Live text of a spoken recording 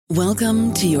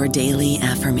Welcome to your daily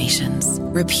affirmations.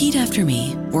 Repeat after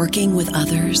me. Working with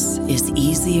others is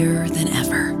easier than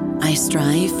ever. I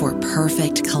strive for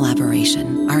perfect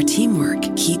collaboration. Our teamwork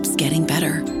keeps getting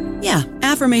better. Yeah,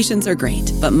 affirmations are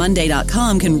great, but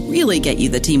Monday.com can really get you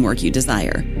the teamwork you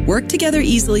desire. Work together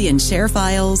easily and share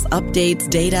files, updates,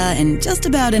 data, and just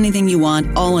about anything you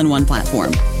want all in one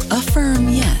platform. Affirm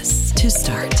yes to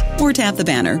start, or tap the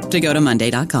banner to go to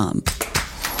Monday.com.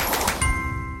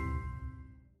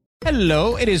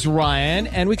 Hello, it is Ryan,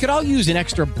 and we could all use an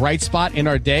extra bright spot in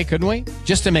our day, couldn't we?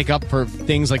 Just to make up for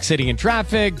things like sitting in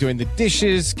traffic, doing the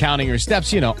dishes, counting your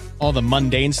steps, all the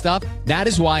mundane stuff. That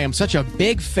is why I'm such a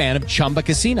big fan of Chumba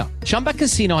Casino. Chumba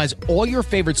Casino has all your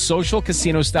favorite social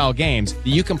casino-style games that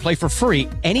you can play for free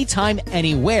anytime,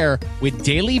 anywhere with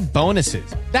daily bonuses.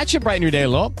 That should brighten your day a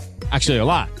little. Actually, a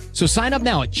lot. So sign up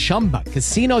now at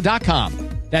ChumbaCasino.com.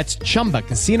 That's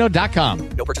ChumbaCasino.com.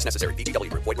 No purchase necessary. VGW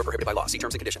Group. Void where prohibited by law. See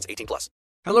terms and conditions. 18+.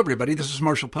 Hello, everybody. This is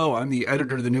Marshall Poe. I'm the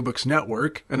editor of the New Books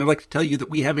Network, and I'd like to tell you that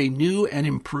we have a new and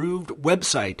improved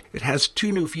website. It has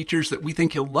two new features that we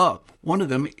think you'll love. One of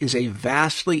them is a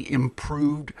vastly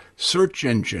improved search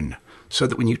engine, so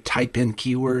that when you type in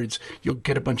keywords, you'll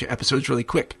get a bunch of episodes really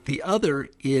quick. The other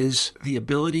is the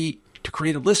ability to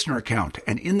create a listener account.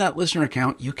 And in that listener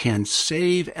account, you can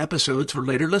save episodes for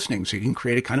later listening. So you can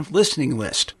create a kind of listening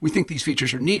list. We think these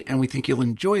features are neat and we think you'll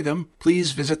enjoy them.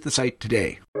 Please visit the site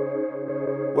today.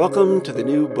 Welcome to the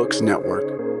New Books Network.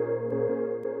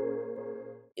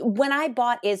 When I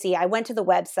bought Izzy, I went to the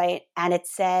website and it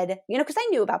said, because I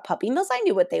knew about puppy mills. I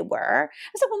knew what they were.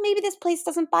 I said, well, maybe this place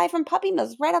doesn't buy from puppy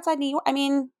mills right outside New York.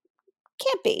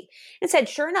 Can't be. It said,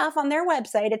 sure enough, on their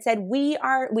website, it said, we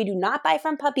do not buy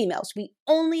from puppy mills. We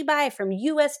only buy from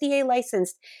USDA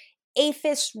licensed,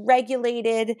 APHIS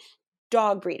regulated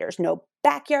dog breeders. No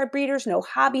backyard breeders, no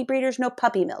hobby breeders, no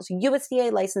puppy mills.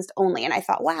 USDA licensed only. And I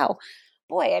thought, wow,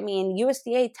 boy,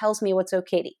 USDA tells me what's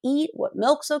okay to eat, what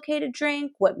milk's okay to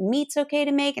drink, what meat's okay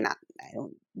to make. And I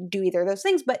don't do either of those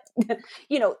things, but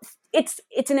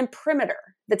it's an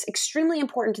imprimatur that's extremely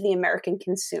important to the American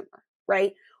consumer,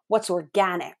 right? What's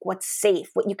organic, what's safe,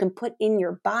 what you can put in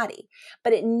your body.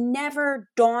 But it never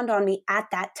dawned on me at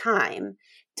that time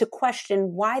to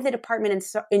question why the department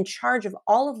in charge of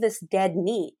all of this dead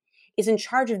meat is in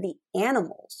charge of the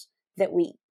animals that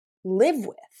we live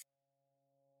with.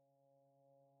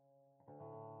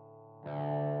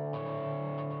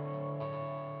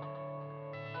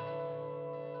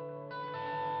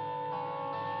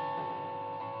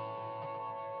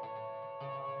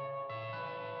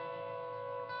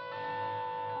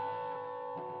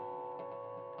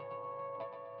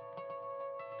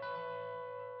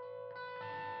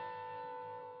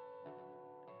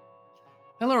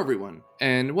 Hello, everyone,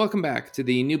 and welcome back to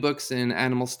the New Books in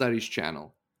Animal Studies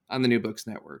channel on the New Books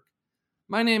Network.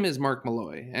 My name is Mark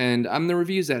Malloy, and I'm the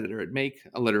reviews editor at Make,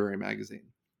 a literary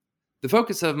magazine. The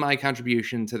focus of my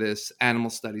contribution to this Animal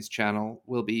Studies channel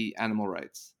will be animal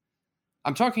rights.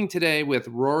 I'm talking today with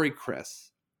Rory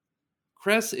Kress.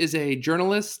 Kress is a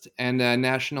journalist and a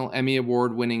National Emmy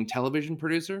Award-winning television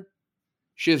producer.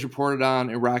 She has reported on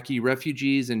Iraqi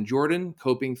refugees in Jordan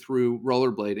coping through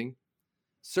rollerblading,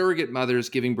 surrogate mothers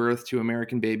giving birth to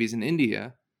American babies in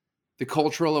India, the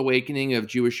cultural awakening of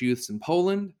Jewish youths in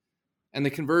Poland, and the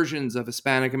conversions of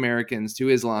Hispanic Americans to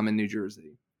Islam in New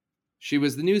Jersey. She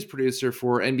was the news producer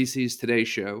for NBC's Today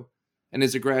Show and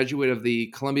is a graduate of the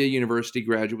Columbia University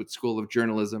Graduate School of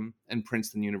Journalism and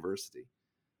Princeton University.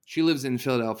 She lives in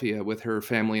Philadelphia with her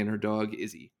family and her dog,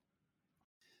 Izzy.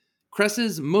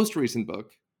 Kress's most recent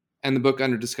book, and the book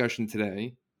under discussion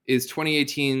today, is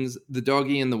 2018's The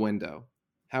Doggy in the Window: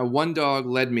 How One Dog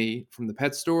Led Me from the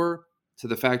Pet Store to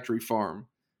the Factory Farm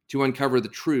to Uncover the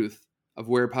Truth of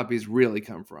Where Puppies Really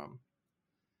Come From.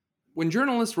 When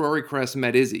journalist Rory Kress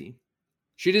met Izzy,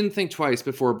 she didn't think twice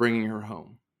before bringing her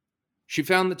home. She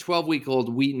found the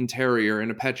 12-week-old Wheaton Terrier in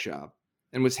a pet shop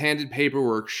and was handed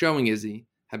paperwork showing Izzy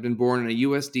had been born in a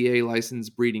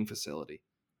USDA-licensed breeding facility,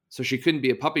 so she couldn't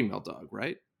be a puppy mill dog,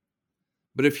 right?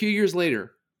 But a few years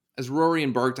later, as Rory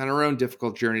embarked on her own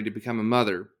difficult journey to become a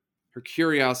mother, her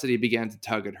curiosity began to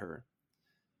tug at her.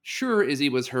 Sure, Izzy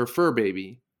was her fur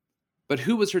baby, but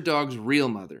who was her dog's real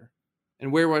mother?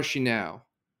 And where was she now?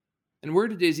 And where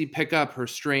did Izzy pick up her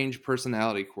strange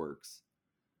personality quirks?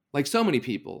 Like so many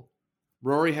people,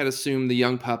 Rory had assumed the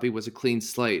young puppy was a clean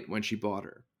slate when she bought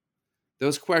her.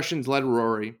 Those questions led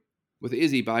Rory, with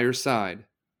Izzy by her side,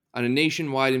 on a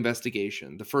nationwide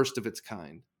investigation, the first of its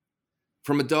kind.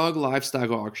 From a dog livestock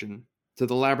auction to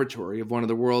the laboratory of one of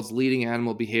the world's leading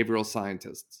animal behavioral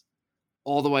scientists,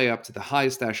 all the way up to the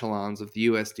highest echelons of the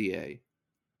USDA,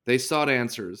 they sought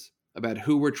answers about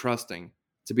who we're trusting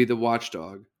to be the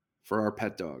watchdog for our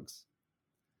pet dogs.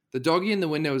 The Doggy in the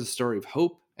Window is a story of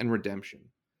hope and redemption.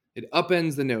 It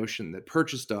upends the notion that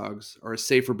purchase dogs are a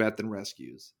safer bet than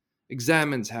rescues,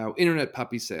 examines how internet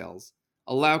puppy sales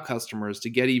allow customers to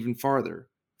get even farther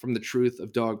from the truth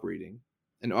of dog breeding,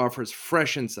 and offers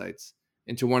fresh insights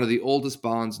into one of the oldest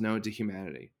bonds known to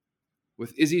humanity.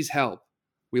 With Izzy's help,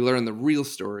 we learn the real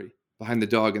story behind the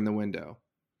dog in the window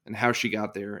and how she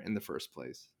got there in the first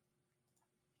place.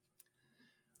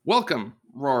 Welcome,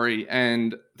 Rory,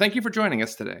 and thank you for joining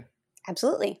us today.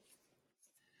 Absolutely.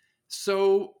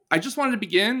 So I just wanted to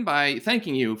begin by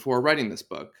thanking you for writing this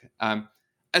book.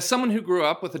 As someone who grew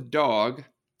up with a dog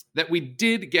that we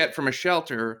did get from a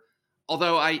shelter,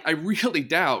 although I really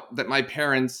doubt that my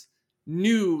parents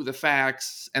knew the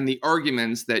facts and the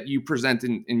arguments that you present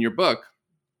in your book,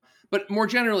 but more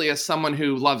generally as someone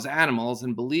who loves animals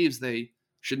and believes they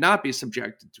should not be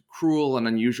subjected to cruel and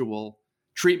unusual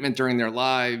treatment during their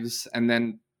lives and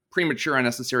then premature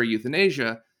unnecessary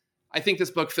euthanasia, I think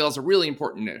this book fills a really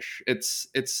important niche. It's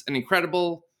an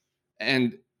incredible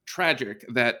and tragic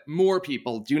that more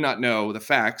people do not know the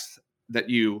facts that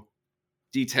you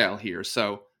detail here.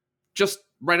 So just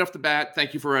right off the bat,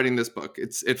 thank you for writing this book.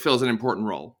 It fills an important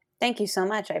role. Thank you so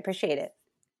much. I appreciate it.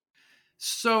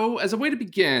 So as a way to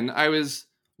begin, I was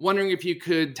wondering if you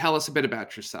could tell us a bit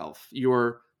about yourself,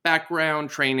 your background,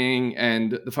 training,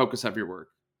 and the focus of your work.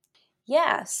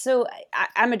 Yeah, so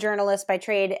I'm a journalist by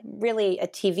trade. Really, a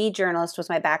TV journalist was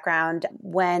my background.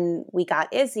 When we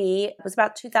got Izzy, it was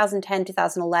about 2010,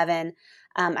 2011.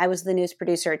 I was the news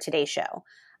producer at Today Show.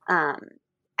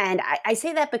 And I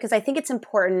say that because I think it's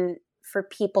important for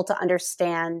people to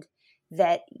understand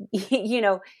that,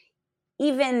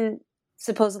 even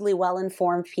supposedly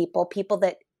well-informed people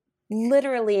that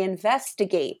literally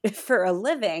investigate for a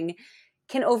living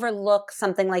can overlook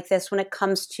something like this when it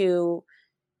comes to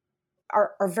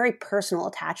our very personal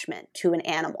attachment to an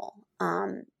animal.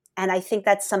 And I think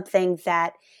that's something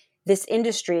that this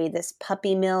industry, this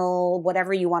puppy mill,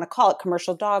 whatever you want to call it,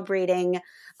 commercial dog breeding,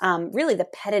 really the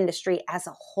pet industry as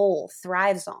a whole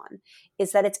thrives on,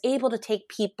 is that it's able to take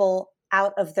people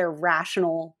out of their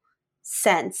rational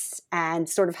sense and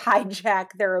sort of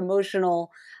hijack their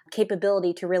emotional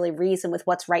capability to really reason with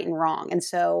what's right and wrong. And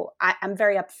so I'm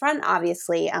very upfront,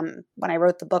 obviously. When I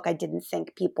wrote the book, I didn't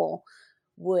think people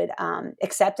would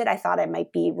accept it. I thought I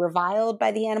might be reviled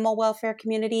by the animal welfare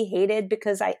community, hated,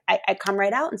 because I come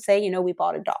right out and say, we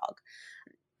bought a dog.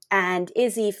 And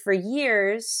Izzy, for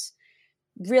years,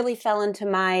 really fell into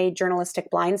my journalistic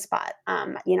blind spot.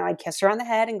 I'd kiss her on the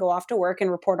head and go off to work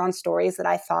and report on stories that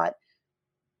I thought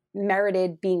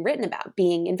merited being written about,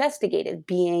 being investigated,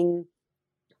 being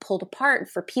pulled apart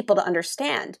for people to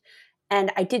understand. And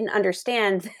I didn't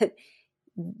understand that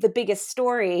the biggest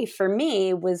story for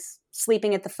me was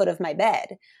sleeping at the foot of my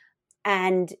bed.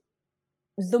 And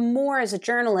the more as a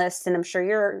journalist, and I'm sure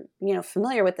you're,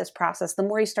 familiar with this process, the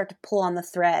more you start to pull on the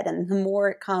thread and the more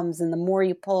it comes and the more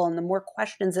you pull and the more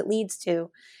questions it leads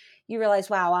to, you realize,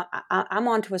 wow, I'm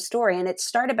onto a story. And it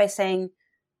started by saying,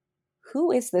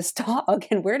 who is this dog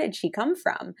and where did she come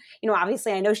from?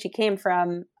 Obviously I know she came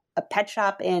from a pet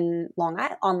shop on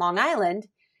Long Island,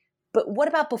 but what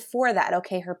about before that?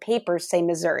 Okay, her papers say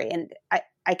Missouri, and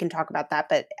I can talk about that,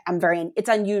 but it's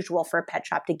unusual for a pet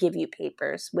shop to give you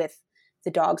papers with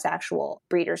the dog's actual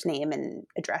breeder's name and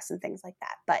address and things like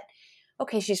that. But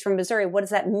okay, she's from Missouri. What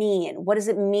does that mean? What does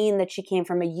it mean that she came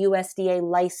from a USDA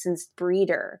licensed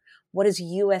breeder? What does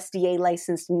USDA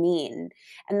licensed mean?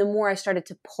 And the more I started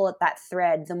to pull at that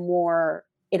thread, the more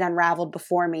it unraveled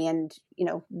before me and,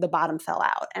 the bottom fell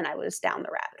out and I was down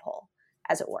the rabbit hole,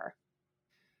 as it were.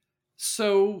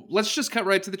 So let's just cut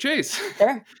right to the chase.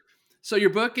 Sure. So your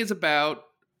book is about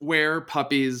where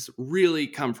puppies really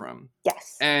come from.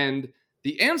 Yes. And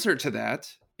the answer to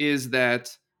that is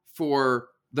that for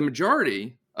the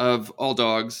majority of all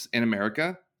dogs in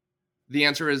America, the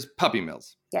answer is puppy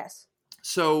mills. Yes.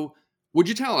 So would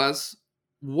you tell us,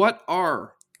 what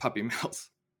are puppy mills?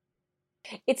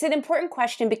 It's an important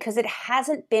question because it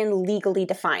hasn't been legally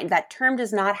defined. That term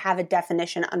does not have a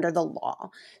definition under the law.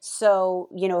 So,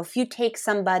 if you take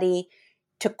somebody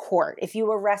to court, if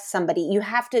you arrest somebody, you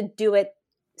have to do it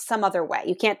some other way.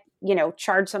 You can't,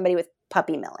 charge somebody with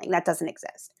puppy milling. That doesn't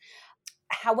exist.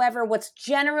 However, what's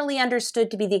generally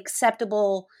understood to be the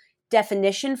acceptable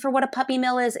definition for what a puppy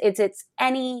mill is, it's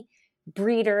any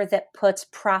breeder that puts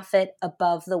profit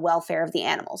above the welfare of the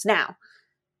animals. Now,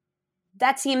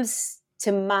 that seems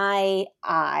to my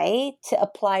eye to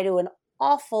apply to an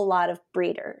awful lot of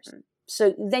breeders.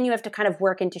 So then you have to kind of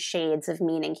work into shades of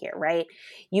meaning here, right?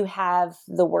 You have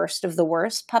the worst of the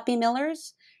worst puppy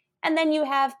millers, and then you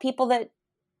have people that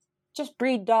just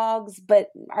breed dogs, but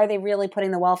are they really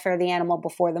putting the welfare of the animal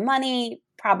before the money?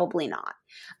 Probably not.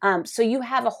 So you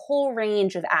have a whole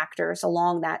range of actors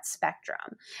along that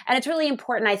spectrum. And it's really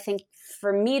important, I think,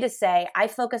 for me to say, I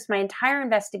focused my entire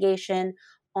investigation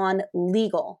on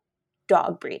legal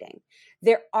dog breeding.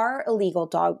 There are illegal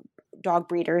dog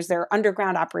breeders. There are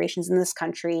underground operations in this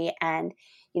country, and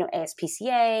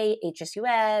ASPCA,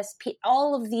 HSUS,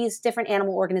 all of these different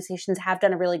animal organizations have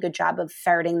done a really good job of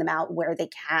ferreting them out where they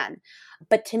can.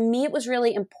 But to me, it was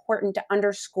really important to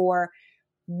underscore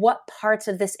what parts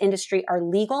of this industry are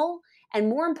legal, and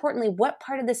more importantly, what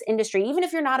part of this industry, even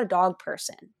if you're not a dog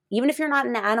person, even if you're not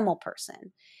an animal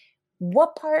person,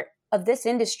 what part of this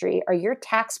industry are your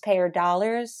taxpayer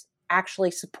dollars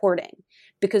actually supporting?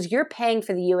 Because you're paying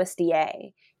for the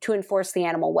USDA to enforce the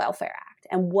Animal Welfare Act.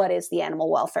 And what is the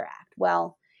Animal Welfare Act?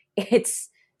 Well, it's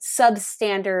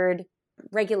substandard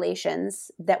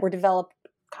regulations that were developed,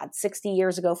 60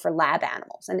 years ago for lab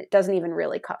animals. And it doesn't even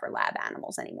really cover lab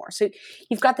animals anymore. So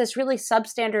you've got this really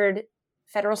substandard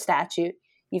federal statute.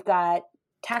 You've got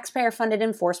taxpayer-funded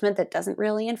enforcement that doesn't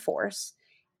really enforce.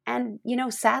 And,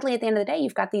 sadly, at the end of the day,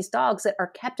 you've got these dogs that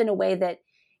are kept in a way that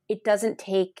it doesn't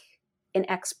take an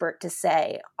expert to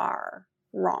say are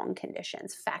wrong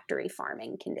conditions, factory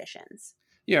farming conditions.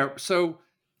 Yeah. So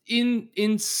in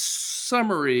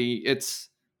summary, it's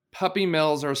puppy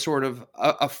mills are sort of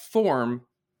a form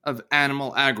of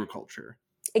animal agriculture.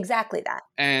 Exactly that.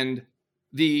 And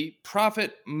the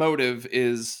profit motive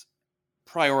is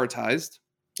prioritized.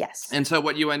 Yes. And so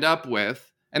what you end up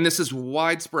with, and this is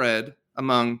widespread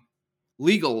among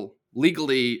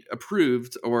legally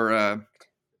approved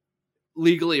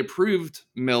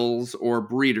mills or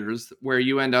breeders, where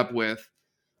you end up with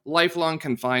lifelong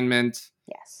confinement,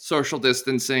 yes, social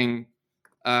distancing,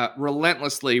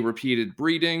 relentlessly repeated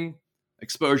breeding,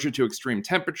 exposure to extreme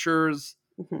temperatures,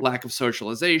 lack of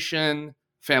socialization,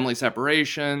 family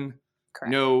separation,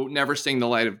 correct, never seeing the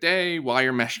light of day,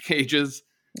 wire mesh cages.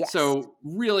 Yes. So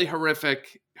really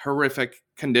horrific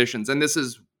conditions. And this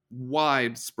is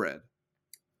widespread.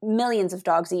 Millions of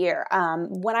dogs a year.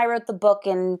 When I wrote the book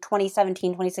in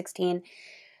 2017, 2016,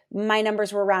 my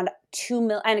numbers were around 2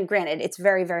 million. And granted, it's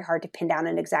very, very hard to pin down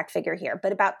an exact figure here,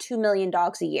 but about 2 million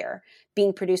dogs a year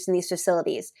being produced in these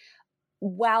facilities.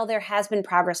 While there has been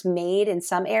progress made in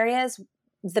some areas,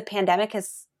 the pandemic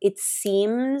has, it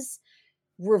seems,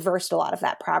 reversed a lot of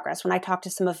that progress. When I talk to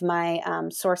some of my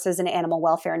sources in animal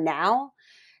welfare now,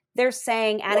 they're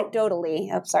saying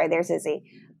anecdotally, there's Izzy.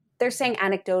 They're saying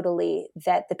anecdotally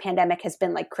that the pandemic has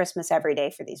been like Christmas every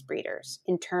day for these breeders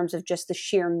in terms of just the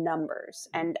sheer numbers.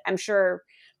 And I'm sure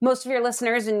most of your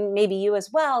listeners, and maybe you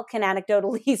as well, can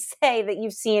anecdotally say that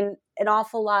you've seen an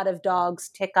awful lot of dogs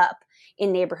tick up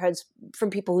in neighborhoods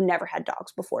from people who never had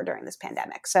dogs before during this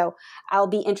pandemic. So I'll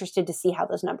be interested to see how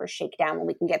those numbers shake down when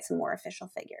we can get some more official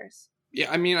figures.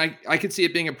 Yeah, I mean, I could see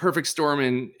it being a perfect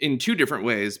storm in two different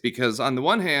ways, because on the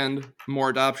one hand, more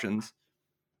adoptions,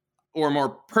 or more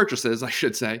purchases, I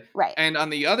should say. Right. And on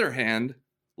the other hand,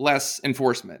 less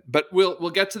enforcement. But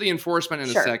we'll get to the enforcement in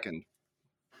a second.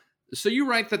 So you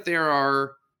write that there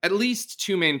are at least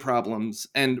two main problems,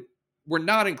 and we're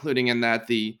not including in that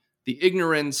the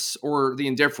ignorance or the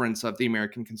indifference of the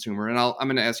American consumer. And I'm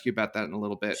going to ask you about that in a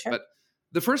little bit. Sure. But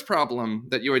the first problem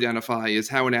that you identify is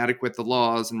how inadequate the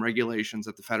laws and regulations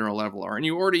at the federal level are. And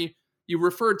you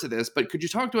referred to this, but could you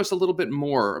talk to us a little bit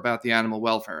more about the Animal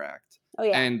Welfare Act? Oh,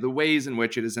 yeah. And the ways in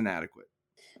which it is inadequate.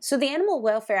 So the Animal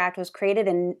Welfare Act was created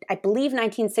in, I believe,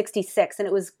 1966, and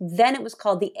it was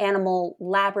called the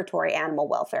Laboratory Animal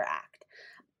Welfare Act.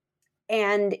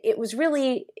 And it was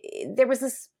really, there was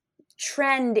this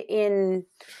trend in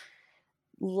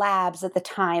labs at the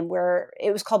time where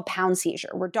it was called pound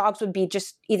seizure, where dogs would be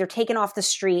just either taken off the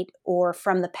street or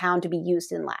from the pound to be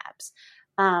used in labs.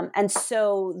 And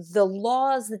so the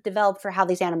laws that developed for how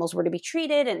these animals were to be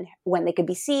treated and when they could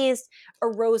be seized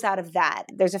arose out of that.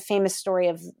 There's a famous story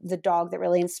of the dog that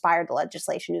really inspired the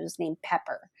legislation. It was named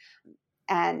Pepper.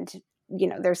 And,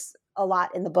 there's a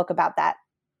lot in the book about that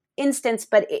instance,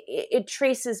 but it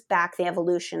traces back the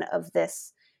evolution of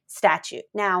this statute.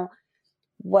 Now,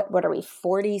 what are we,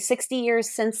 40, 60 years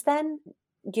since then?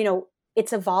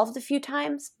 It's evolved a few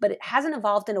times, but it hasn't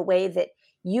evolved in a way that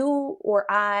you or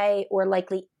I, or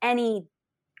likely any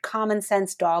common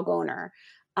sense dog owner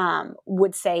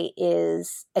would say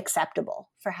is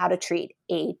acceptable for how to treat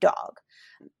a dog.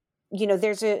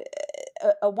 There's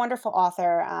a wonderful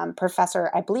author,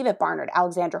 professor, I believe at Barnard,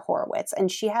 Alexandra Horowitz,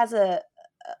 and she has a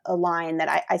line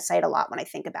that I cite a lot when I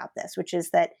think about this, which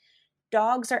is that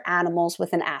dogs are animals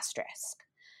with an asterisk.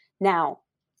 Now,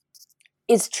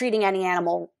 is treating any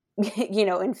animal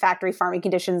in factory farming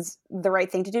conditions the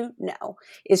right thing to do? No.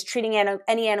 Is treating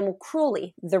any animal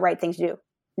cruelly the right thing to do?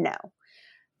 No.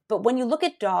 But when you look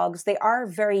at dogs, they are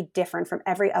very different from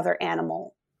every other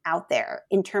animal out there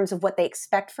in terms of what they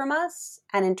expect from us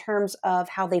and in terms of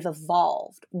how they've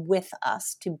evolved with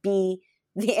us to be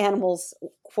the animals,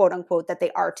 quote unquote, that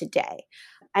they are today.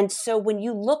 And so when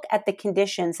you look at the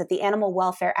conditions that the Animal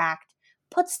Welfare Act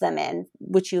puts them in,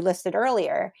 which you listed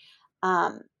earlier,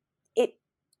 it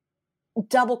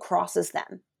double crosses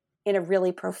them in a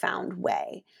really profound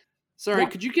way. Sorry,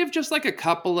 could you give just like a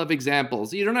couple of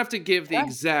examples? You don't have to give the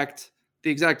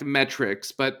exact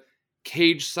metrics, but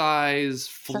cage size,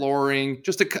 flooring,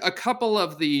 just a couple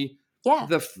of the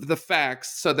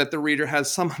facts so that the reader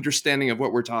has some understanding of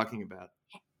what we're talking about.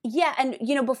 Yeah, and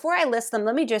before I list them,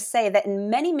 let me just say that in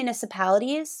many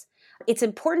municipalities, it's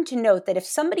important to note that if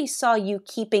somebody saw you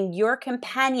keeping your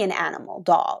companion animal,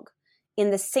 dog, in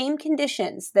the same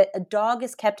conditions that a dog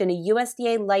is kept in a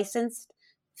USDA licensed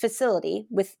facility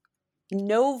with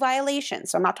no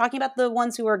violations. So I'm not talking about the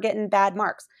ones who are getting bad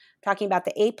marks. I'm talking about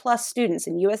the A+ students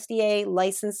in USDA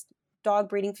licensed dog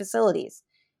breeding facilities.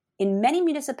 In many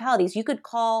municipalities, you could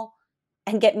call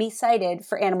and get me cited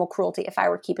for animal cruelty if I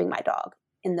were keeping my dog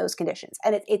in those conditions.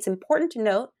 And it's important to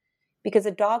note because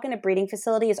a dog in a breeding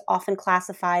facility is often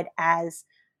classified as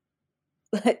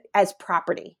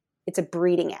property. It's a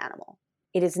breeding animal.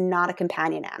 It is not a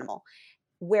companion animal.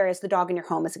 Whereas the dog in your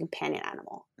home is a companion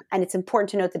animal. And it's important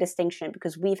to note the distinction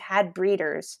because we've had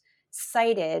breeders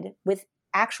cited with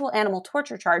actual animal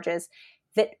torture charges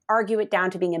that argue it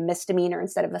down to being a misdemeanor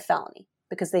instead of a felony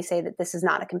because they say that this is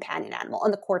not a companion animal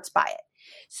and the courts buy it.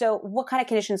 So what kind of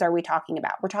conditions are we talking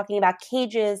about? We're talking about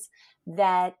cages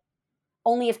that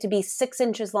only have to be 6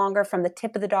 inches longer from the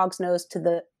tip of the dog's nose to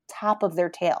the top of their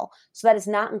tail. So that is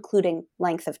not including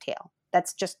length of tail.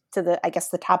 That's just to the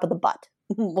top of the butt,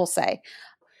 we'll say.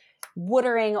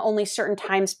 Woodering only certain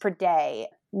times per day.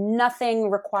 Nothing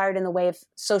required in the way of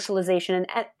socialization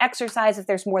and exercise if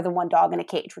there's more than one dog in a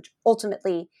cage, which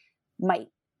ultimately might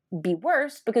be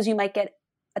worse because you might get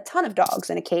a ton of dogs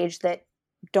in a cage that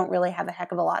don't really have a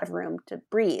heck of a lot of room to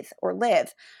breathe or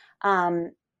live.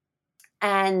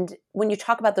 And when you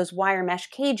talk about those wire mesh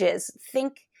cages,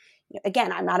 think,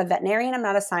 again, I'm not a veterinarian, I'm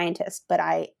not a scientist, but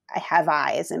I have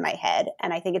eyes in my head.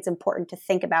 And I think it's important to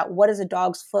think about what does a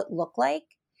dog's foot look like?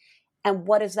 And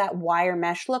what does that wire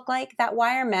mesh look like? That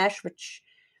wire mesh, which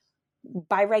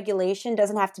by regulation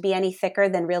doesn't have to be any thicker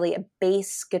than really a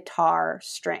bass guitar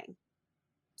string.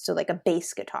 So like a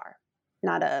bass guitar,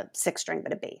 not a 6-string,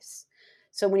 but a bass.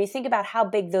 So when you think about how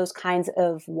big those kinds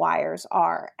of wires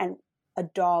are and a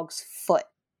dog's foot,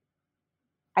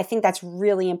 I think that's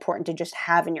really important to just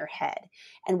have in your head.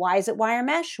 And why is it wire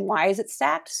mesh? Why is it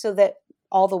stacked? So that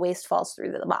all the waste falls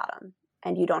through to the bottom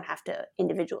and you don't have to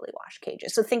individually wash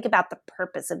cages. So think about the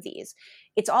purpose of these.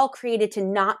 It's all created to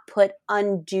not put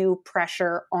undue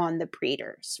pressure on the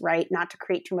breeders, right? Not to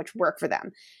create too much work for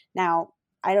them. Now,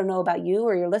 I don't know about you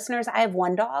or your listeners. I have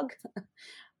one dog.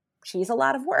 She's a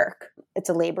lot of work. It's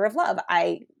a labor of love.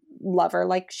 I love her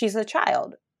like she's a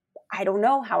child. I don't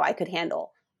know how I could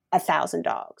handle 1,000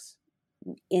 dogs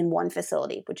in one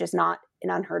facility, which is not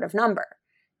an unheard of number.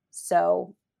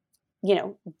 So,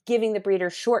 giving the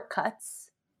breeders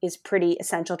shortcuts is pretty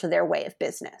essential to their way of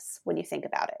business when you think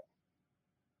about it.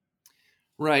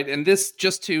 Right. And this,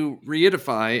 just to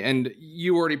reiterify, and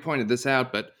you already pointed this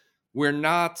out, but we're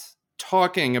not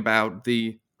talking about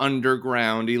the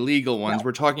underground illegal ones. No.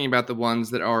 We're talking about the ones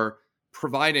that are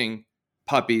providing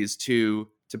puppies to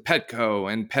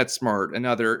Petco and PetSmart and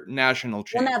other national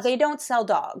chains. Well, now they don't sell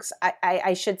dogs.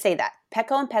 I should say that.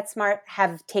 Petco and PetSmart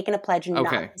have taken a pledge not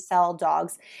to sell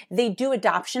dogs. They do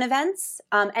adoption events,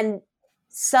 and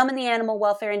some in the animal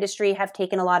welfare industry have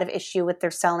taken a lot of issue with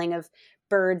their selling of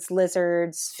birds,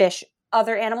 lizards, fish,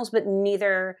 other animals, but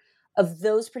neither of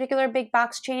those particular big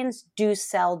box chains do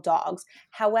sell dogs.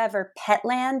 However,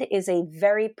 Petland is a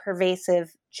very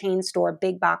pervasive chain store,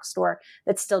 big box store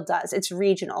that still does. It's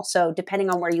regional. So depending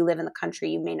on where you live in the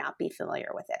country, you may not be familiar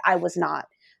with it. I was not.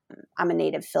 I'm a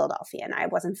native Philadelphian. I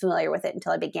wasn't familiar with it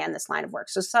until I began this line of work.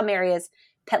 So some areas,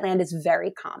 Petland is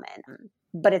very common,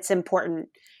 but it's important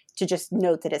to just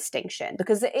note the distinction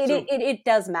because it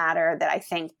does matter that I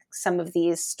think some of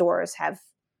these stores have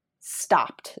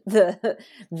stopped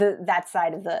that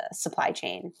side of the supply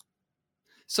chain.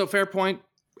 So fair point.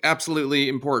 Absolutely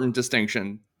important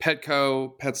distinction.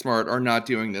 Petco, PetSmart are not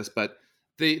doing this, but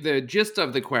the gist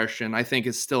of the question I think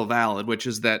is still valid, which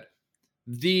is that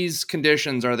these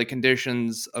conditions are the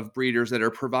conditions of breeders that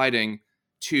are providing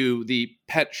to the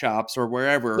pet shops or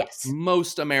wherever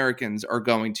most Americans are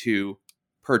going to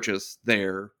purchase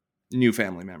their new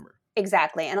family member.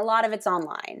 Exactly. And a lot of it's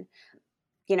online,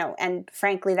 and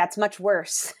frankly, that's much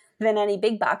worse than any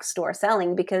big box store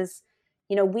selling because,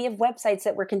 we have websites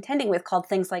that we're contending with called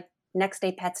things like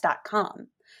nextdaypets.com.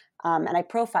 And I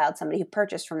profiled somebody who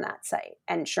purchased from that site.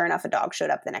 And sure enough, a dog showed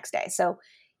up the next day. So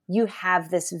you have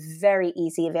this very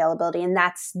easy availability. And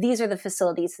these are the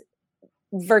facilities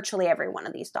virtually every one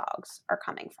of these dogs are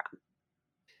coming from.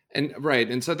 And right.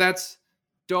 And so that's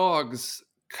dogs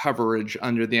coverage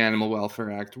under the Animal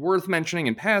Welfare Act. Worth mentioning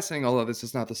in passing, although this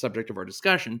is not the subject of our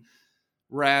discussion,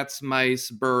 rats, mice,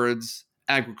 birds,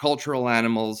 agricultural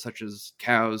animals such as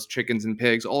cows, chickens, and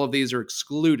pigs, all of these are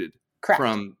excluded. Correct.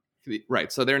 From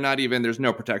right. So they're not even, there's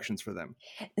no protections for them.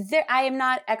 I am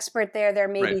not expert there. There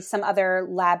may be some other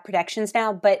lab protections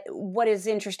now, but what is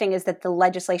interesting is that the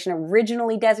legislation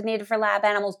originally designated for lab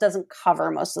animals doesn't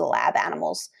cover most of the lab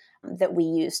animals that we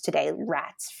use today,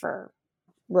 rats for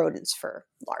rodents for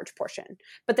large portion.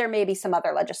 But there may be some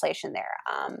other legislation there.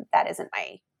 That isn't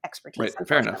my expertise,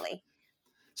 unfortunately. Fair enough.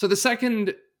 So the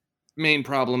second main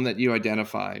problem that you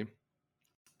identify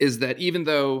is that even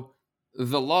though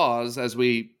the laws, as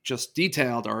we just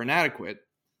detailed, are inadequate,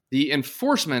 the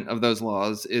enforcement of those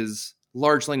laws is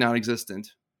largely non-existent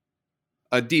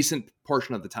a decent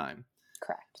portion of the time.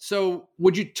 Correct. So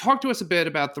would you talk to us a bit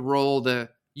about the role the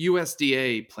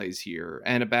USDA plays here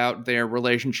and about their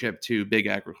relationship to big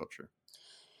agriculture?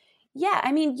 Yeah,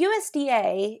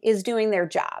 USDA is doing their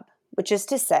job, which is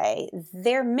to say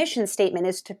their mission statement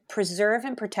is to preserve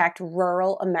and protect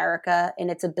rural America in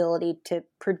its ability to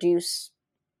produce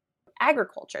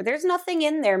agriculture. There's nothing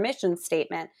in their mission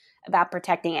statement about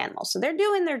protecting animals. So they're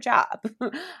doing their job.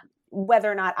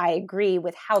 Whether or not I agree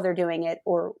with how they're doing it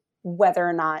or whether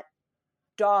or not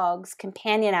dogs,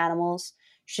 companion animals,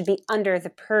 should be under the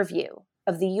purview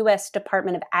of the U.S.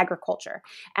 Department of Agriculture.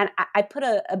 And I put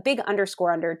a big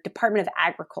underscore under Department of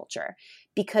Agriculture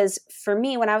because for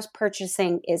me, when I was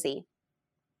purchasing Izzy,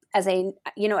 as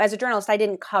a journalist, I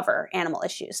didn't cover animal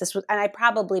issues. And I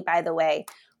probably, by the way,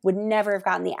 would never have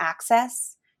gotten the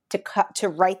access to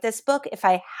write this book if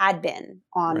I had been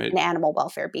on an animal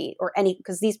welfare beat or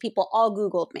because these people all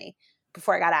Googled me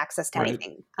before I got access to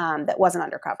anything that wasn't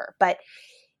undercover. But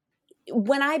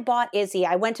when I bought Izzy,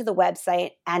 I went to the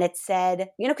website and it said,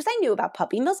 because I knew about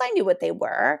puppy mills, I knew what they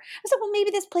were. I said, well,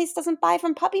 maybe this place doesn't buy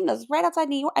from puppy mills right outside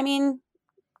New York.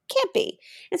 Can't be.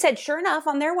 It said, sure enough,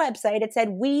 on their website, it said,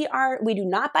 we do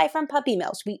not buy from puppy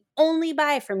mills. We only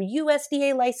buy from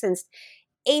USDA licensed,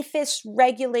 APHIS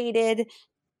regulated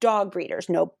dog breeders,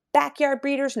 no backyard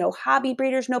breeders, no hobby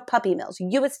breeders, no puppy mills,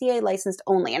 USDA licensed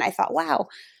only. And I thought, wow,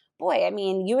 boy,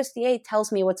 USDA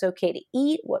tells me what's okay to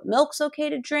eat, what milk's okay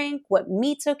to drink, what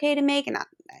meat's okay to make. And I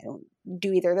don't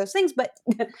do either of those things, but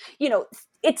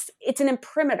it's an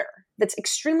imprimatur that's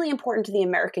extremely important to the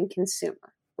American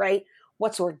consumer, right?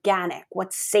 What's organic,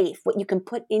 what's safe, what you can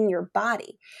put in your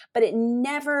body. But it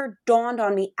never dawned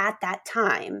on me at that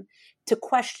time to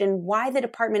question why the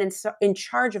department in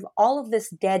charge of all of this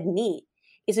dead meat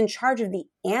is in charge of the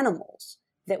animals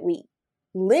that we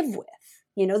live with.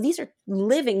 These are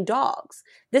living dogs.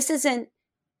 This isn't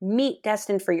meat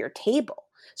destined for your table.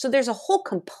 So there's a whole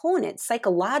component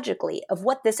psychologically of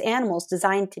what this animal is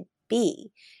designed to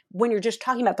be when you're just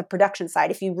talking about the production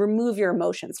side. If you remove your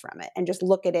emotions from it and just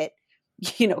look at it,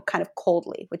 kind of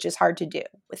coldly, which is hard to do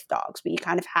with dogs, but you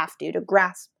kind of have to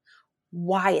grasp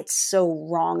why it's so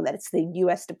wrong that it's the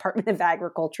U.S. Department of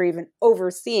Agriculture even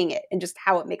overseeing it and just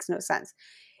how it makes no sense.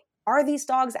 Are these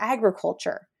dogs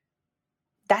agriculture?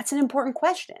 That's an important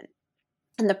question.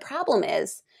 And the problem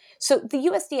is, so the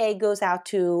USDA goes out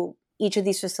to each of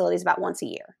these facilities about once a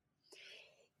year.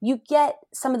 You get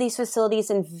some of these facilities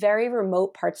in very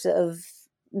remote parts of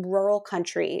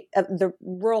the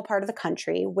rural part of the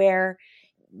country where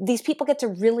these people get to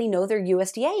really know their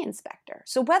USDA inspector.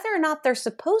 So whether or not they're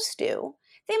supposed to,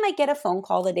 they might get a phone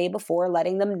call the day before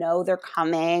letting them know they're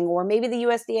coming, or maybe the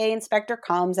USDA inspector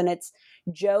comes and it's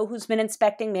Joe who's been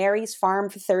inspecting Mary's farm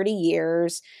for 30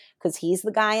 years because he's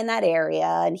the guy in that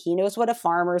area and he knows what a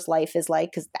farmer's life is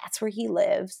like because that's where he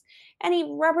lives, and he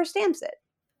rubber stamps it.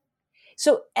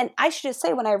 So, and I should just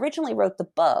say, when I originally wrote the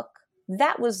book,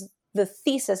 that was the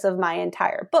thesis of my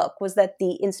entire book, was that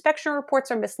the inspection reports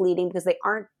are misleading because they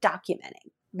aren't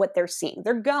documenting what they're seeing.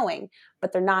 They're going,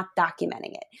 but they're not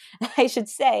documenting it. I should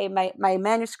say my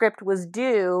manuscript was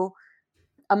due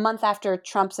a month after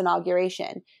Trump's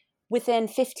inauguration. Within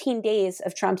 15 days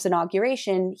of Trump's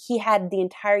inauguration, he had the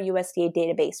entire USDA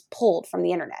database pulled from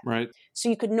the internet. Right. So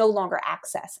you could no longer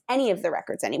access any of the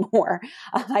records anymore.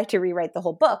 I had to rewrite the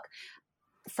whole book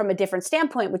from a different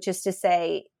standpoint, which is to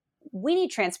say, we need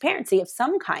transparency of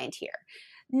some kind here.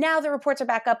 Now the reports are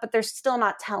back up, but they're still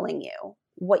not telling you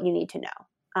what you need to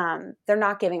know. They're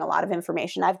not giving a lot of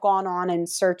information. I've gone on and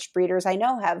searched breeders I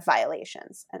know have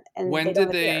violations, and When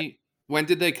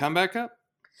did they come back up?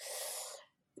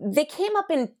 They came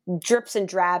up in drips and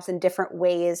drabs in different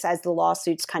ways as the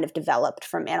lawsuits kind of developed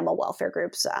from animal welfare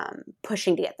groups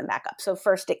pushing to get them back up. So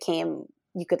first it came,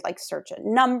 you could like search a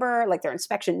number, like their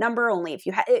inspection number, only if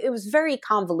you had, it was very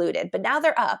convoluted, but now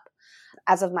they're up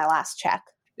as of my last check.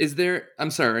 Is there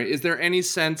any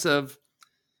sense of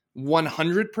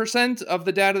 100% of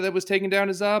the data that was taken down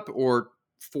is up, or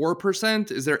 4%?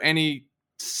 Is there any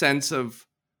sense of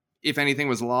if anything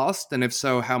was lost, and if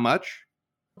so, how much?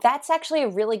 That's actually a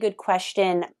really good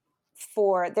question.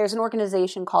 There's an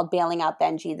organization called Bailing Out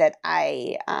Benji that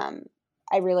I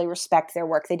really respect their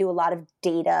work. They do a lot of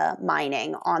data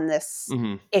mining on this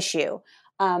issue.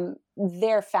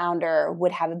 Their founder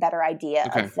would have a better idea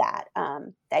of that.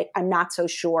 I'm not so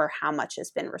sure how much has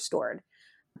been restored,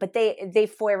 but they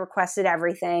FOIA requested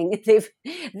everything.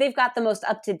 They've got the most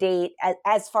up to date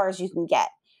as far as you can get.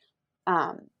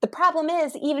 The problem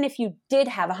is, even if you did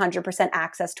have 100%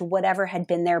 access to whatever had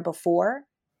been there before,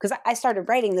 because I started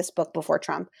writing this book before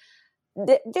Trump,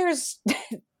 there's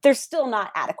still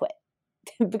not adequate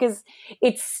because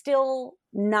it's still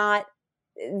not,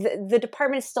 the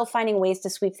department is still finding ways to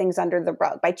sweep things under the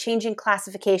rug by changing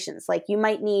classifications. Like you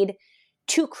might need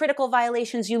 2 critical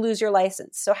violations, you lose your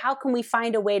license. So how can we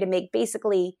find a way to make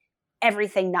basically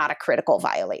everything not a critical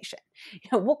violation?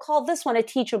 We'll call this one a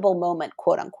teachable moment,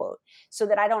 quote unquote, so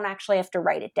that I don't actually have to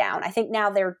write it down. I think now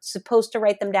they're supposed to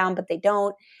write them down, but they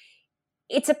don't.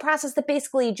 It's a process that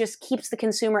basically just keeps the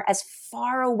consumer as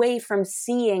far away from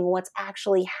seeing what's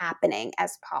actually happening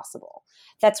as possible.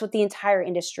 That's what the entire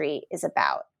industry is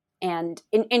about. And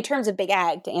in terms of big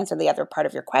ag, to answer the other part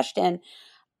of your question,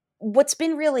 what's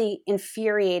been really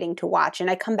infuriating to watch,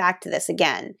 and I come back to this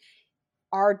again,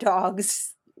 are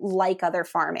dogs like other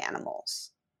farm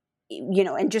animals,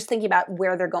 and just thinking about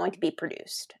where they're going to be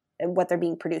produced and what they're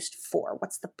being produced for.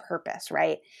 What's the purpose,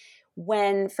 right?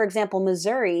 When, for example,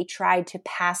 Missouri tried to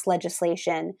pass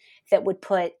legislation that would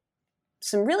put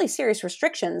some really serious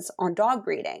restrictions on dog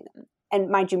breeding. And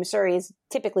mind you, Missouri is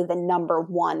typically the number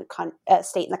one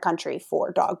state in the country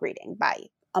for dog breeding by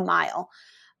a mile.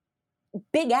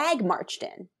 Big Ag marched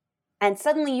in, and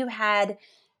suddenly you had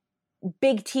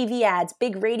big TV ads,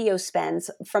 big radio spends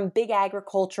from big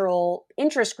agricultural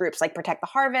interest groups like Protect the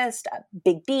Harvest,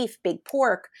 Big Beef, Big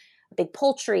Pork, Big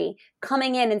Poultry,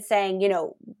 coming in and saying, you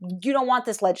don't want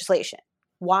this legislation.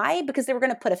 Why? Because they were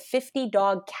going to put a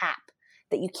 50-dog cap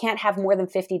that you can't have more than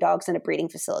 50 dogs in a breeding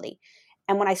facility.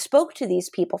 And when I spoke to these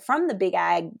people from the big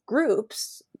ag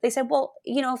groups, they said, well,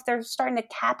 if they're starting to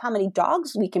cap how many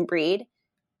dogs we can breed,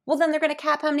 well, then they're going to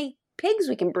cap how many pigs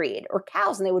we can breed or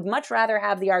cows. And they would much rather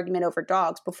have the argument over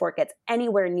dogs before it gets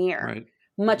anywhere near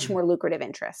much more lucrative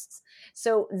interests.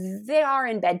 So they are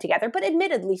in bed together, but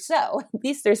admittedly so. At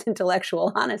least there's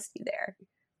intellectual honesty there.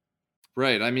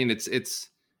 Right. I mean, it's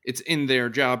in their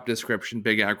job description,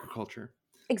 big agriculture.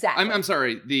 Exactly. I'm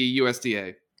sorry, the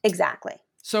USDA. Exactly.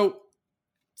 So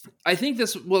I think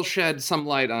this will shed some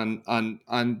light on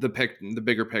the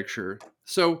bigger picture.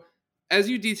 So as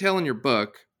you detail in your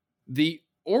book, the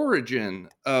origin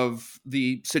of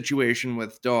the situation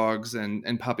with dogs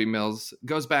and puppy mills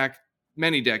goes back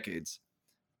many decades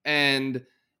and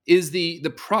is the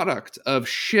product of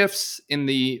shifts in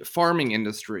the farming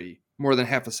industry more than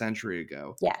half a century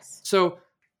ago. Yes. So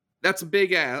that's a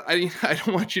big ask. I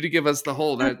don't want you to give us the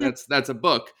whole, that's a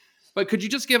book, but could you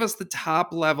just give us the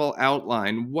top level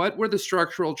outline? What were the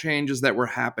structural changes that were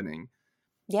happening?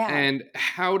 Yeah. And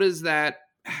how does that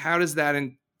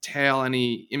entail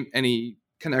any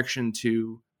connection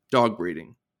to dog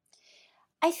breeding?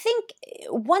 I think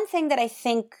one thing that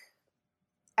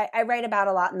I write about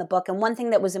a lot in the book, and one thing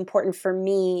that was important for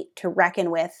me to reckon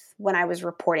with when I was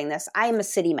reporting this, I am a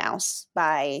city mouse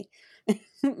by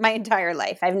my entire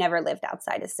life. I've never lived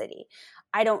outside a city.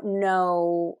 I don't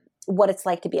know what it's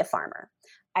like to be a farmer.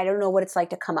 I don't know what it's like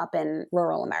to come up in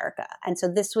rural America. And so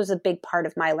this was a big part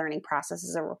of my learning process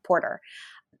as a reporter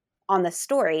on this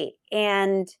story.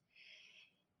 And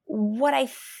what I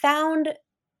found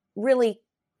really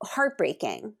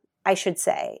heartbreaking, I should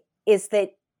say, is that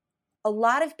a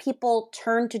lot of people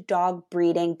turned to dog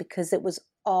breeding because it was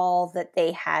all that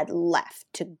they had left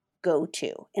to go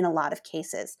to in a lot of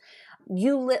cases.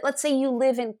 Let's say you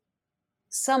live in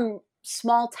some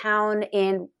small town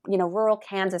in, rural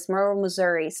Kansas, rural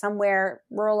Missouri, somewhere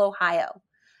rural Ohio.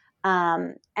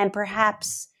 And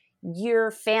perhaps your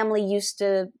family used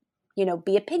to,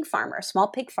 be a pig farmer, a small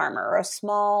pig farmer, or a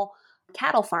small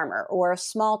cattle farmer, or a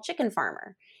small chicken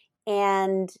farmer.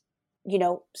 And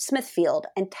Smithfield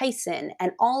and Tyson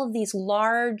and all of these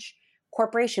large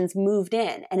corporations moved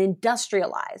in and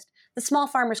industrialized, the small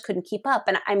farmers couldn't keep up.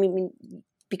 And I mean,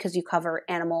 because you cover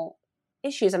animal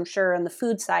issues, I'm sure on the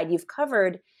food side, you've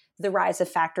covered the rise of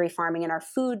factory farming in our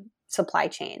food supply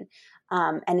chain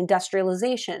and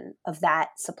industrialization of that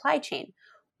supply chain.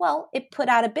 Well, it put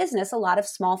out of business a lot of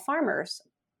small farmers.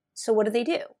 So what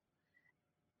do?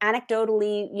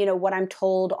 Anecdotally, what I'm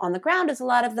told on the ground is a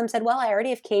lot of them said, well, I already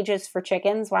have cages for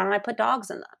chickens. Why don't I put dogs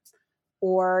in them?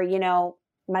 Or,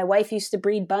 my wife used to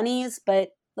breed bunnies,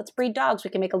 but let's breed dogs. We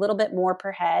can make a little bit more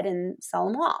per head and sell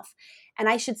them off. And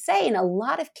I should say, in a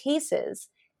lot of cases,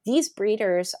 these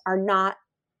breeders are not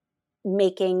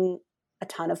making a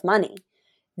ton of money.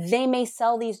 They may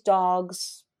sell these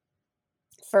dogs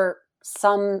for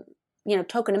some,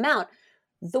 token amount.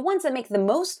 The ones that make the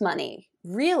most money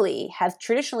really have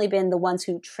traditionally been the ones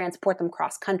who transport them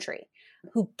cross country,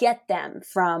 who get them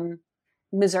from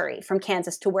Missouri, from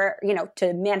Kansas to where,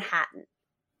 to Manhattan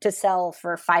to sell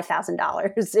for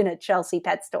 $5,000 in a Chelsea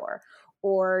pet store,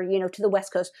 or, to the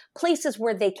West Coast, places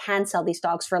where they can sell these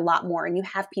dogs for a lot more. And you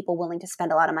have people willing to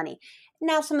spend a lot of money.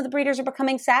 Now some of the breeders are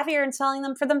becoming savvier and selling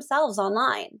them for themselves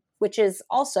online, which is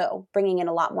also bringing in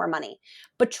a lot more money.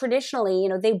 But traditionally,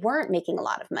 they weren't making a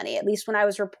lot of money. At least when I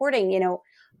was reporting, a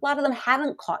lot of them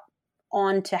haven't caught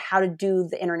on to how to do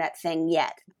the internet thing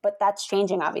yet. But that's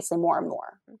changing, obviously, more and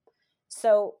more.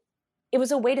 So it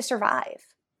was a way to survive.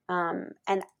 And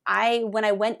when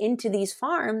I went into these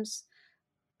farms,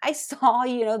 I saw,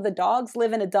 the dogs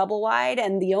live in a double wide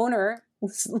and the owner,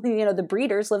 the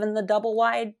breeders live in the double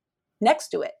wide next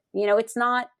to it. It's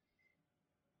not,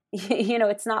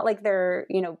 it's not like they're,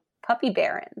 puppy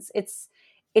barons. It's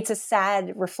a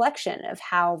sad reflection of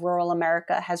how rural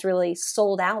America has really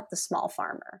sold out the small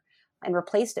farmer and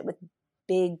replaced it with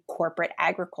big corporate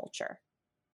agriculture.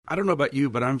 I don't know about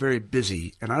you, but I'm very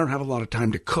busy and I don't have a lot of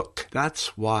time to cook.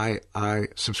 That's why I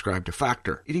subscribe to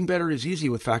Factor. Eating better is easy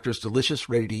with Factor's delicious,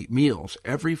 ready-to-eat meals.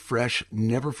 Every fresh,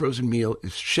 never frozen meal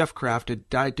is chef-crafted,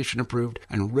 dietitian approved,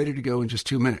 and ready to go in just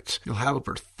 2 minutes. You'll have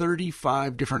over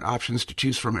 35 different options to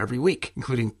choose from every week,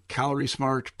 including Calorie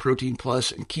Smart, Protein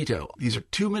Plus, and Keto. These are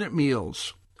 2-minute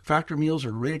meals. Factor meals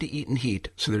are ready to eat and heat,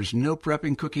 so there's no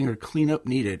prepping, cooking, or cleanup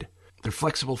needed. They're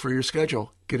flexible for your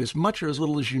schedule. Get as much or as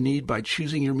little as you need by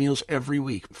choosing your meals every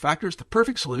week. Factor is the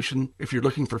perfect solution if you're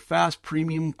looking for fast,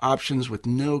 premium options with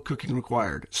no cooking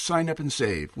required. Sign up and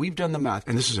save. We've done the math,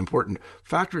 and this is important.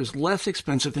 Factor is less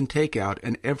expensive than takeout,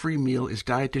 and every meal is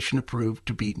dietitian approved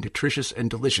to be nutritious and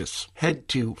delicious. Head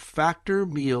to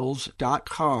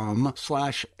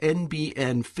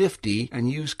factormeals.com/NBN50 and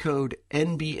use code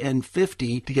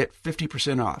NBN50 to get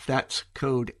 50% off. That's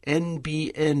code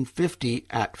NBN50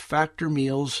 at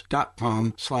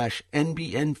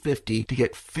factormeals.com/NBN50 to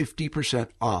get 50%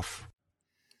 off.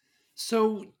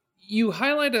 So you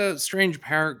highlight a strange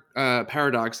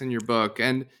paradox in your book,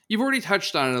 and you've already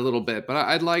touched on it a little bit, but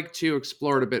I'd like to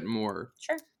explore it a bit more.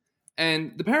 Sure.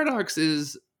 And the paradox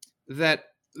is that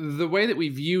the way that we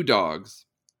view dogs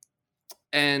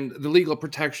and the legal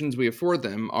protections we afford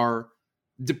them are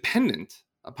dependent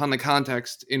upon the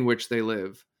context in which they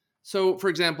live. So, for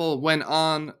example, when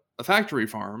on a factory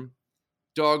farm,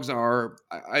 dogs are,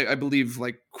 I believe,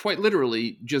 like quite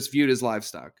literally just viewed as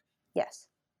livestock. Yes.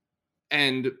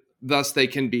 And thus they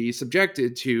can be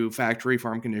subjected to factory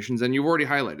farm conditions. And you've already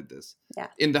highlighted this. Yeah.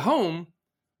 In the home,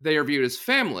 they are viewed as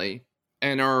family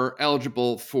and are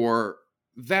eligible for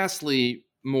vastly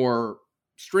more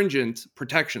stringent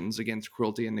protections against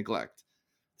cruelty and neglect.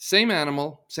 Same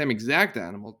animal, same exact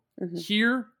animal,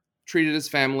 here treated as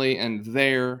family and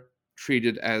there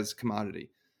treated as commodity.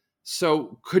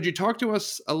 So could you talk to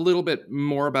us a little bit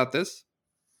more about this?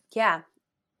 Yeah.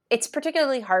 It's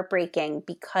particularly heartbreaking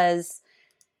because,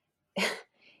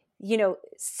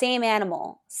 same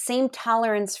animal, same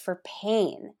tolerance for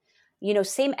pain,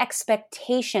 same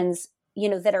expectations,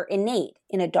 that are innate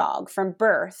in a dog from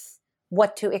birth,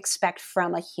 what to expect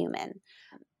from a human.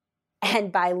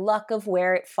 And by luck of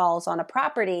where it falls on a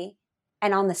property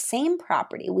and on the same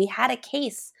property, we had a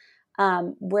case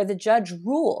where the judge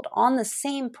ruled on the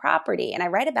same property, and I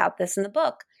write about this in the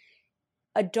book,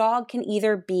 a dog can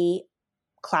either be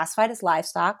classified as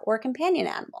livestock or a companion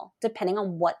animal, depending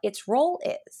on what its role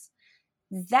is.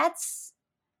 That's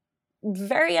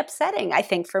very upsetting, I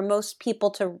think, for most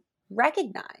people to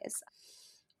recognize.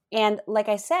 And like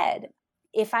I said,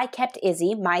 if I kept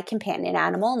Izzy, my companion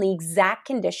animal, in the exact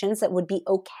conditions that would be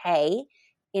okay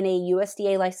in a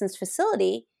USDA licensed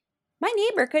facility, my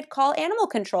neighbor could call animal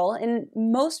control in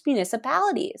most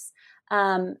municipalities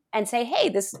and say, hey,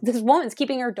 this woman's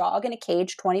keeping her dog in a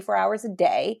cage 24 hours a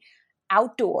day,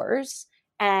 outdoors,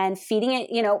 and feeding it,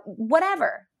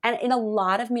 whatever. And in a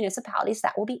lot of municipalities,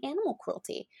 that will be animal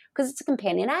cruelty because it's a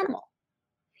companion animal.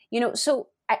 So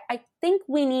I think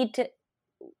we need to,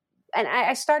 and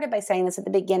I started by saying this at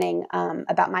the beginning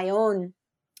about my own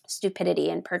stupidity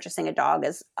in purchasing a dog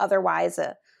as otherwise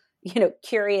a,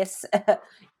 curious,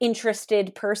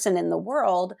 interested person in the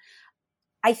world.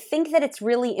 I think that it's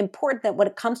really important that when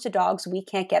it comes to dogs, we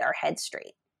can't get our heads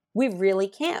straight. We really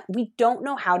can't. We don't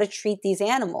know how to treat these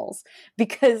animals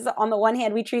because on the one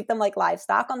hand, we treat them like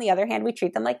livestock. On the other hand, we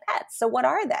treat them like pets. So what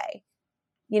are they?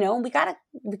 We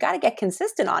gotta get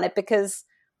consistent on it because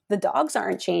the dogs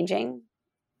aren't changing.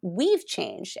 We've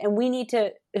changed, and we need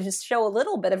to show a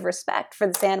little bit of respect for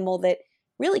this animal that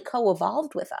really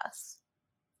co-evolved with us.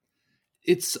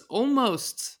 It's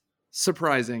almost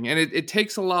surprising, and it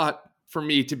takes a lot for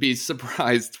me to be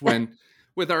surprised when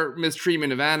with our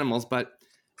mistreatment of animals, but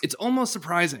it's almost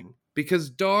surprising because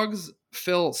dogs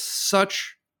fill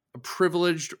such a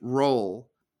privileged role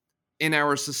in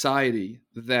our society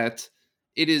that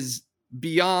it is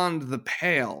beyond the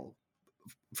pale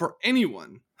for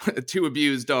anyone to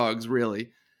abuse dogs, really.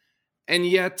 And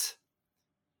yet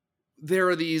there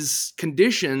are these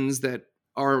conditions that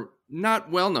are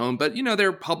not well known, but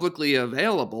they're publicly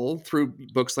available through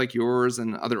books like yours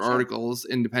and other articles,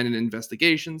 independent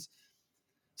investigations.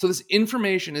 So this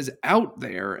information is out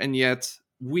there, and yet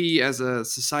we as a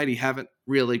society haven't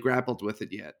really grappled with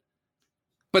it yet.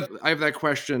 But I have that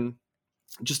question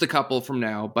just a couple from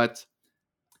now. But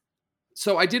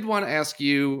so I did want to ask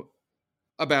you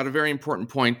about a very important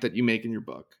point that you make in your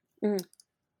book,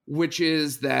 which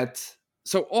is that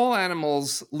so all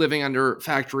animals living under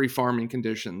factory farming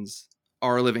conditions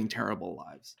are living terrible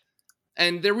lives.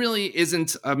 And there really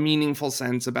isn't a meaningful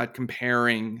sense about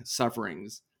comparing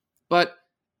sufferings. But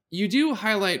you do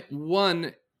highlight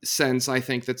one sense, I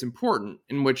think, that's important,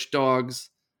 in which dogs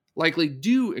likely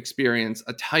do experience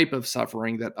a type of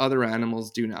suffering that other animals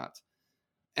do not.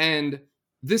 And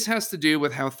this has to do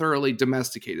with how thoroughly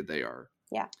domesticated they are.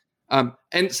 Yeah.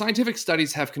 And scientific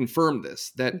studies have confirmed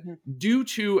this, that due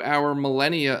to our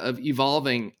millennia of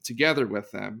evolving together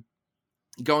with them,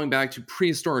 going back to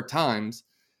prehistoric times,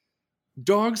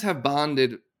 dogs have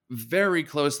bonded very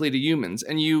closely to humans.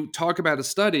 And you talk about a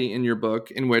study in your book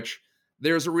in which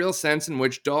there's a real sense in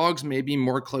which dogs may be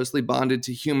more closely bonded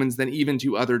to humans than even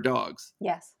to other dogs.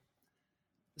 Yes.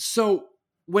 So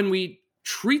when we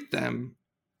treat them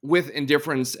with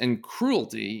indifference and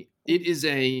cruelty, it is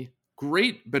a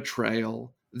great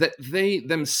betrayal that they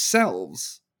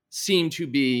themselves seem to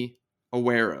be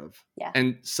aware of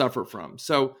and suffer from.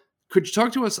 So could you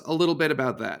talk to us a little bit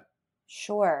about that?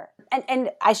 Sure. And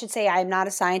I should say I'm not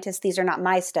a scientist. These are not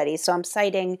my studies. So I'm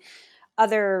citing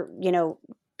other,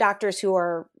 doctors who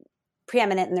are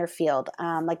preeminent in their field,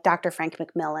 like Dr. Frank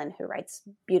McMillan, who writes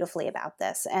beautifully about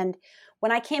this. And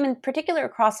when I came in particular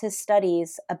across his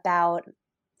studies about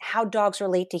how dogs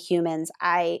relate to humans,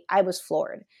 I was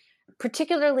floored,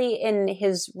 particularly in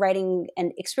his writing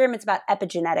and experiments about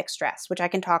epigenetic stress, which I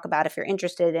can talk about if you're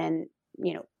interested in,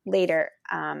 later,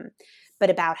 but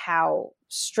about how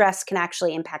stress can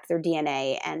actually impact their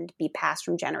DNA and be passed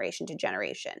from generation to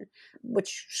generation,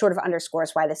 which sort of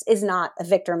underscores why this is not a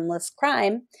victimless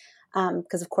crime.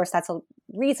 Because, of course, that's a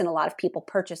reason a lot of people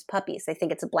purchase puppies. They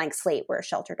think it's a blank slate where a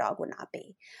shelter dog would not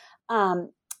be.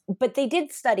 But they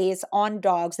did studies on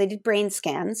dogs. They did brain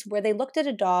scans where they looked at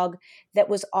a dog that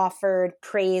was offered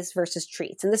praise versus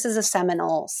treats. And this is a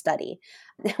seminal study.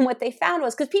 And what they found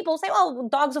was, because people say, oh,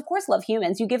 dogs, of course, love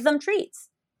humans. You give them treats.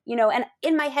 And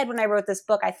in my head, when I wrote this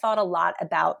book, I thought a lot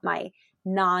about my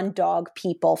non-dog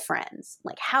people friends.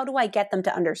 Like, how do I get them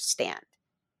to understand?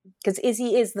 Because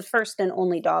Izzy is the first and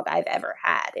only dog I've ever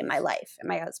had in my life, and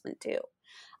my husband too.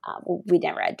 We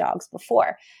never had dogs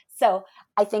before. So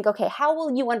I think, okay, how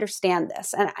will you understand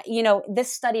this? And,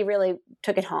 this study really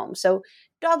took it home. So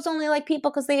dogs only like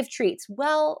people because they have treats.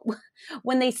 Well,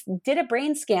 when they did a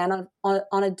brain scan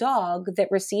on a dog that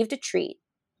received a treat,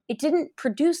 it didn't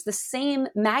produce the same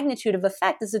magnitude of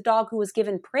effect as a dog who was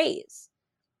given praise.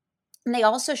 And they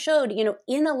also showed,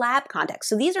 in a lab context.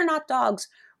 So these are not dogs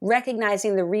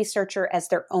recognizing the researcher as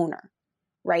their owner,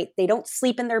 right? They don't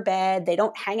sleep in their bed. They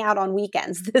don't hang out on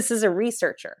weekends. This is a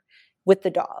researcher with the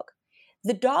dog.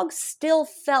 The dog still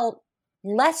felt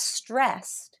less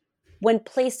stressed when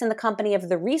placed in the company of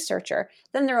the researcher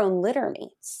than their own litter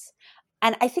mates.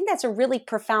 And I think that's a really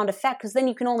profound effect, because then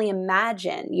you can only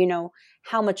imagine,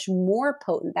 how much more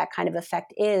potent that kind of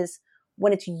effect is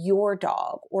when it's your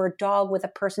dog, or a dog with a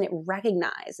person it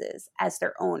recognizes as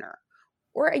their owner.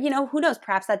 Or, who knows,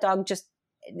 perhaps that dog just,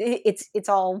 it's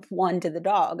all one to the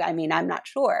dog. I mean, I'm not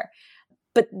sure.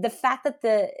 But the fact that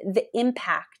the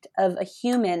impact of a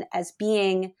human as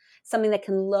being something that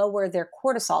can lower their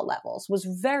cortisol levels was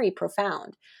very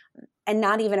profound, and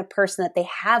not even a person that they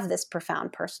have this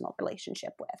profound personal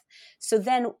relationship with. So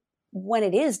then when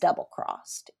it is double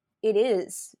crossed, it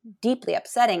is deeply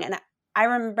upsetting. And I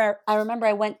remember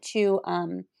I went to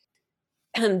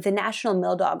the National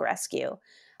Mill Dog Rescue.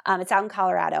 It's out in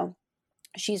Colorado.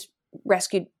 She's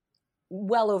rescued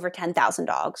well over 10,000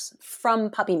 dogs from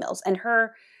puppy mills, and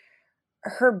her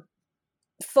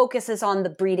focus is on the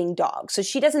breeding dogs. So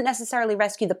she doesn't necessarily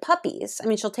rescue the puppies. I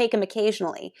mean, she'll take them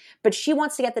occasionally, but she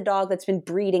wants to get the dog that's been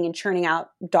breeding and churning out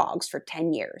dogs for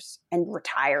 10 years and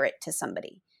retire it to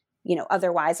somebody.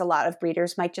 Otherwise a lot of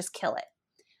breeders might just kill it,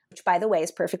 which, by the way,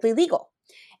 is perfectly legal.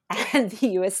 And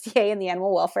the USDA and the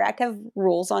Animal Welfare Act have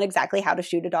rules on exactly how to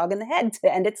shoot a dog in the head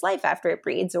to end its life after it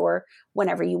breeds or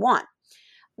whenever you want,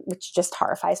 which just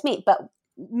horrifies me. But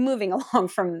moving along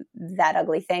from that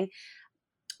ugly thing,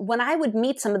 when I would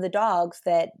meet some of the dogs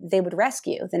that they would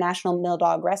rescue, the National Mill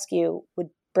Dog Rescue would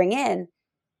bring in,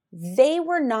 they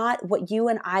were not what you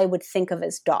and I would think of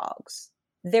as dogs.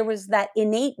 There was that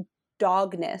innate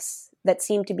dogness that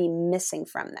seemed to be missing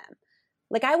from them.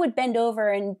 Like, I would bend over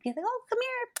and be like, oh, come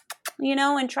here,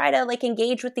 and try to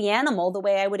engage with the animal the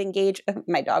way I would engage.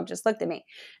 My dog just looked at me,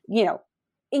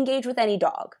 engage with any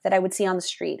dog that I would see on the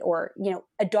street, or,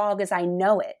 a dog as I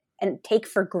know it, and take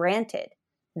for granted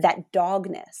that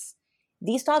dogness.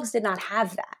 These dogs did not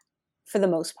have that for the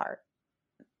most part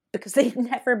because they've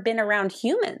never been around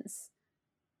humans.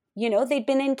 They'd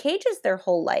been in cages their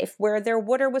whole life where their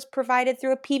water was provided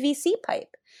through a PVC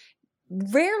pipe,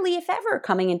 rarely, if ever,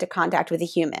 coming into contact with a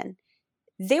human.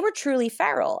 They were truly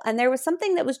feral, and there was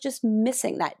something that was just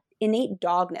missing, that innate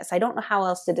dogness. I don't know how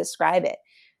else to describe it.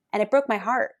 And it broke my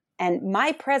heart. And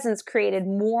my presence created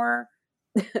more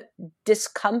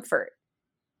discomfort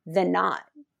than not,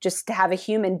 just to have a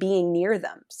human being near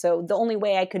them. So the only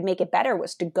way I could make it better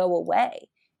was to go away,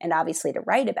 and obviously to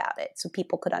write about it so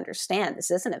people could understand this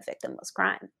isn't a victimless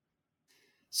crime.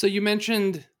 So you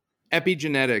mentioned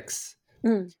epigenetics.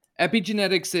 Mm.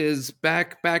 Epigenetics is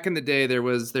back in the day, there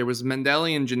was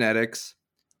Mendelian genetics,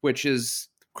 which is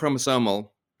chromosomal.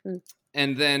 Mm.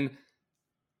 And then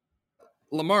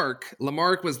Lamarck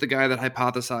was the guy that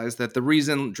hypothesized that the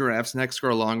reason giraffes' necks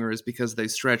grow longer is because they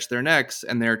stretch their necks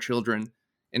and their children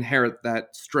inherit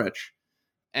that stretch.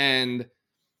 And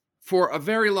for a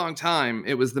very long time,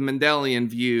 it was the Mendelian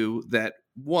view that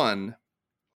won.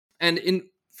 And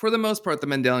for the most part, the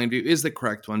Mendelian view is the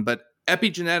correct one, but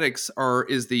epigenetics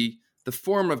is the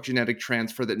form of genetic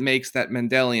transfer that makes that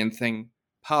Mendelian thing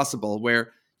possible,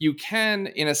 where you can,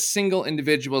 in a single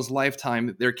individual's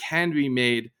lifetime, there can be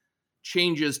made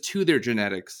changes to their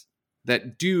genetics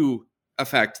that do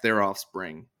affect their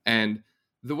offspring. And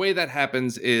the way that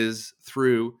happens is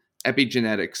through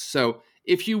epigenetics. So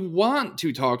if you want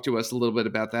to talk to us a little bit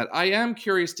about that, I am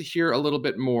curious to hear a little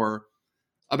bit more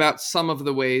about some of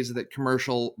the ways that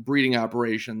commercial breeding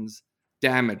operations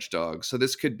damage dogs. So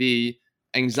this could be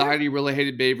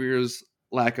anxiety-related behaviors,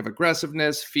 lack of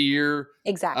aggressiveness, fear.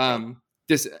 Exactly.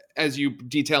 As you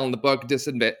detail in the book,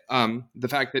 the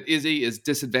fact that Izzy is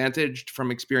disadvantaged from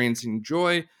experiencing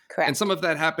joy. Correct. And some of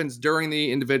that happens during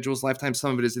the individual's lifetime.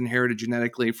 Some of it is inherited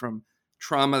genetically from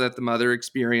trauma that the mother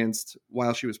experienced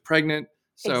while she was pregnant.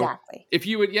 So exactly. If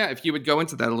you would go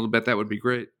into that a little bit, that would be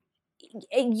great.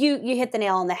 You hit the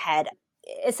nail on the head.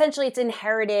 Essentially, it's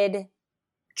inherited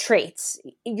traits.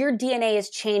 Your DNA is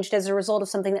changed as a result of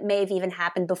something that may have even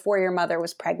happened before your mother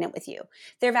was pregnant with you.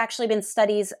 There have actually been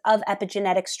studies of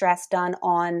epigenetic stress done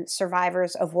on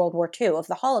survivors of World War II, of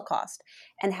the Holocaust,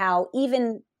 and how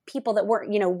even people that were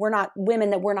not women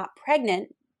that were not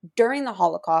pregnant during the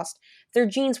Holocaust, their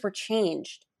genes were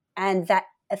changed, and that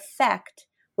effect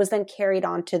was then carried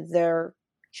on to their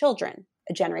children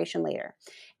a generation later.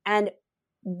 And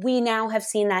we now have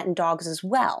seen that in dogs as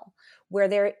well, where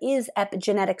there is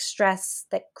epigenetic stress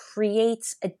that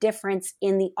creates a difference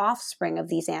in the offspring of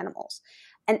these animals.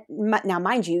 And now,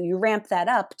 mind you, you ramp that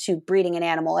up to breeding an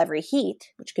animal every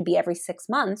heat, which could be every 6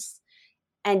 months,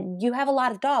 and you have a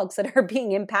lot of dogs that are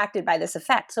being impacted by this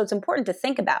effect. So it's important to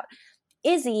think about.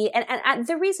 Izzy, and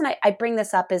the reason I bring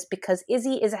this up is because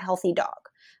Izzy is a healthy dog.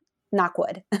 Knock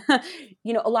wood.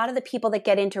 A lot of the people that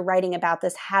get into writing about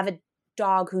this have a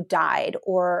dog who died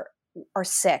or are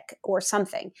sick or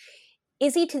something.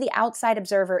 Izzy, to the outside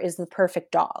observer, is the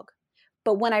perfect dog.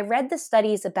 But when I read the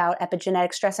studies about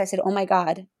epigenetic stress, I said, oh my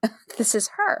God, this is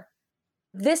her.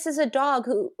 This is a dog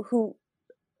who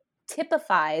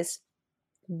typifies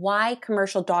why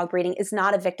commercial dog breeding is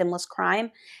not a victimless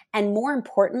crime. And more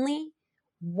importantly,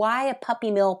 why a puppy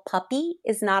mill puppy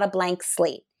is not a blank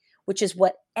slate, which is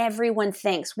what everyone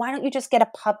thinks. Why don't you just get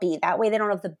a puppy? That way they don't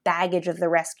have the baggage of the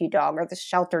rescue dog or the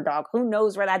shelter dog. Who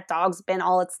knows where that dog's been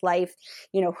all its life?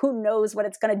 Who knows what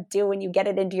it's going to do when you get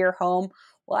it into your home?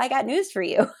 Well, I got news for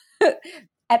you.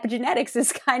 Epigenetics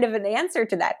is kind of an answer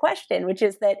to that question, which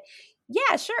is that,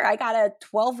 yeah, sure, I got a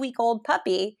 12-week-old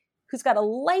puppy who's got a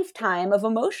lifetime of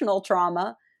emotional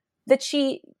trauma that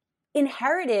she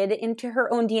inherited into her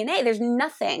own DNA. There's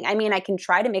nothing. I mean, I can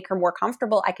try to make her more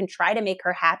comfortable. I can try to make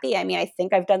her happy. I mean, I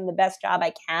think I've done the best job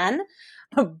I can,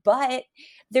 but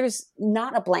there's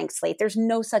not a blank slate. There's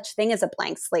no such thing as a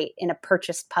blank slate in a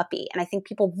purchased puppy. And I think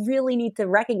people really need to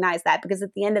recognize that, because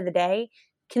at the end of the day,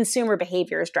 consumer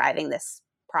behavior is driving this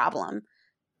problem.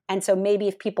 And so maybe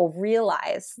if people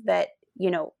realize that,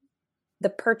 the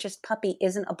purchased puppy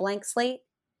isn't a blank slate,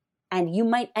 and you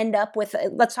might end up with,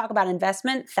 let's talk about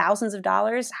investment, thousands of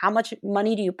dollars. How much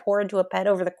money do you pour into a pet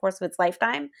over the course of its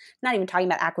lifetime? Not even talking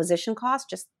about acquisition costs,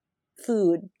 just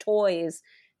food, toys,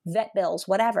 vet bills,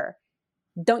 whatever.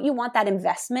 Don't you want that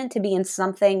investment to be in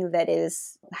something that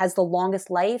has the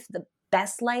longest life, the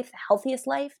best life, the healthiest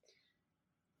life?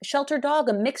 A shelter dog,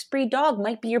 a mixed breed dog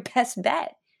might be your best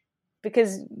bet,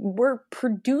 because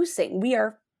we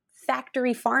are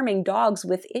factory farming dogs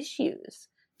with issues,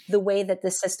 the way that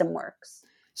the system works.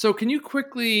 So can you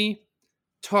quickly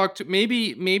talk to,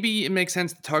 maybe it makes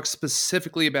sense to talk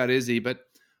specifically about Izzy, but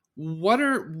what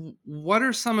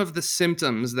are some of the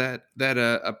symptoms that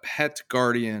a pet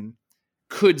guardian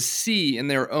could see in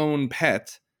their own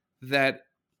pet that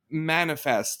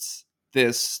manifests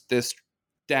this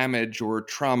damage or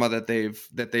trauma that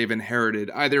they've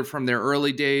inherited, either from their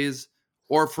early days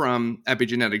or from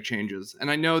epigenetic changes?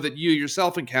 And I know that you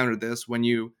yourself encountered this when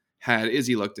you had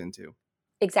Izzy looked into.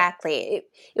 Exactly.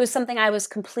 It was something I was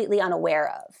completely unaware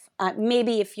of.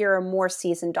 Maybe if you're a more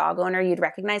seasoned dog owner, you'd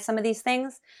recognize some of these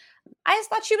things. I just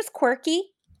thought she was quirky.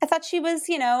 I thought she was,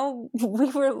 we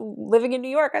were living in New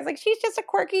York. I was like, she's just a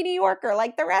quirky New Yorker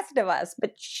like the rest of us,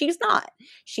 but she's not.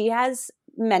 She has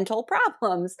mental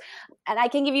problems. And I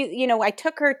can give you, I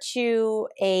took her to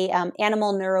a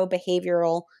animal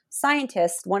neurobehavioral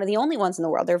scientist, one of the only ones in the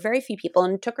world. There are very few people,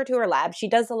 and took her to her lab. She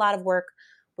does a lot of work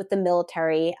with the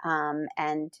military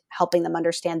and helping them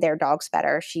understand their dogs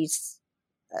better. She's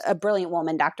a brilliant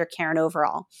woman, Dr. Karen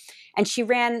Overall. And she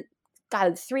got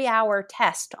a 3-hour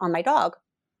test on my dog.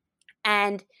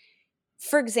 And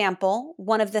for example,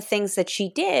 one of the things that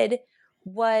she did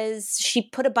was she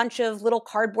put a bunch of little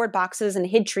cardboard boxes and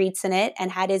hid treats in it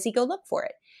and had Izzy go look for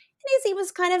it. And Izzy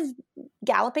was kind of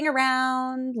galloping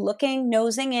around, looking,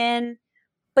 nosing in,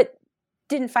 but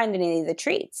didn't find any of the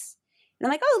treats. And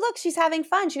I'm like, oh, look, she's having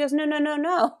fun. She goes,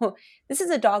 no. This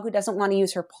is a dog who doesn't want to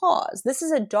use her paws. This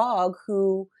is a dog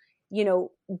who,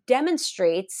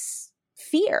 demonstrates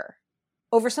fear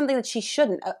over something that she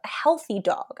shouldn't. A healthy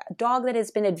dog, a dog that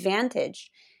has been advantaged,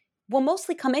 will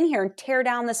mostly come in here and tear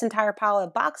down this entire pile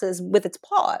of boxes with its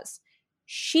paws.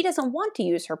 She doesn't want to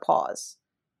use her paws,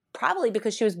 probably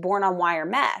because she was born on wire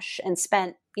mesh and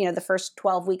spent, the first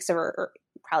 12 weeks of her, or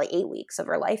probably 8 weeks of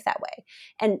her life that way.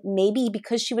 And maybe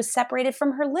because she was separated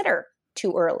from her litter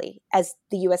too early, as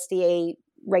the USDA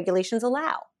regulations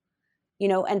allow.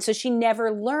 And so she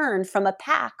never learned from a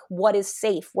pack what is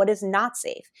safe, what is not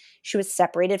safe. She was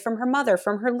separated from her mother,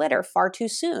 from her litter far too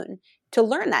soon to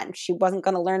learn that. And she wasn't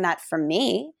going to learn that from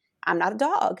me. I'm not a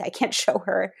dog. I can't show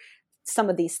her some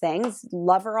of these things,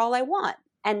 love her all I want.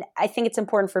 And I think it's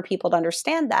important for people to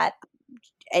understand that.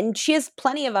 And she has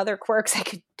plenty of other quirks I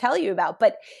could tell you about,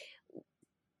 but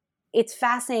it's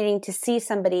fascinating to see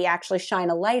somebody actually shine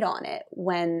a light on it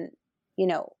when,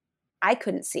 I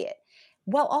couldn't see it.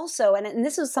 Well, also, and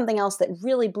this was something else that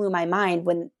really blew my mind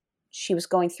when she was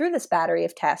going through this battery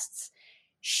of tests.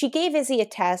 She gave Izzy a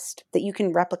test that you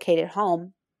can replicate at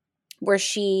home, where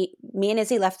me and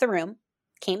Izzy left the room,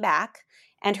 came back,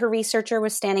 and her researcher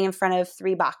was standing in front of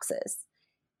 3 boxes.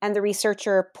 And the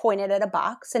researcher pointed at a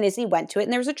box, and Izzy went to it,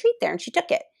 and there was a treat there, and she took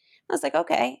it. I was like,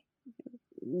 okay,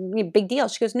 big deal.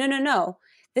 She goes, no.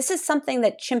 This is something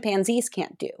that chimpanzees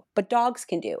can't do, but dogs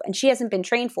can do. And she hasn't been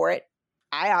trained for it.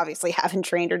 I obviously haven't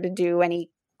trained her to do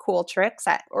any cool tricks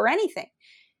or anything.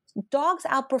 Dogs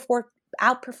outperform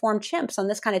chimps on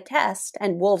this kind of test,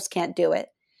 and wolves can't do it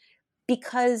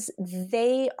because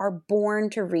they are born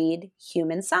to read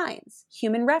human signs,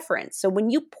 human reference. So when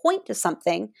you point to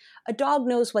something, a dog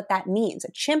knows what that means.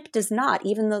 A chimp does not,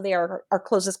 even though they are our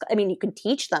closest. I mean, you can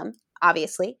teach them,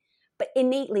 obviously, but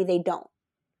innately they don't.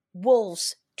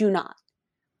 Wolves do not.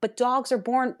 But dogs are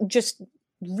born just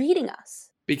reading us.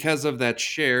 Because of that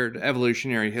shared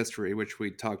evolutionary history, which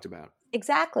we talked about.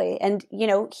 Exactly. And,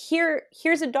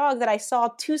 here's a dog that I saw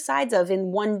 2 sides of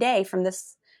in one day from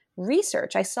this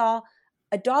research. I saw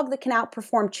a dog that can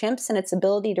outperform chimps in its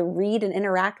ability to read and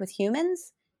interact with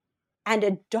humans, and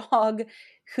a dog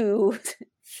who,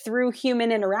 through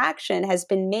human interaction, has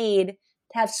been made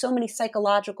to have so many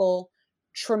psychological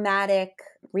traumatic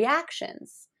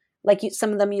reactions. Like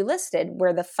some of them you listed,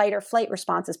 where the fight or flight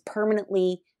response is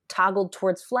permanently toggled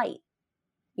towards flight.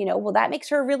 Well, that makes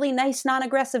her a really nice,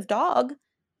 non-aggressive dog,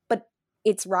 but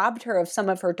it's robbed her of some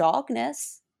of her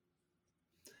dogness.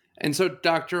 And so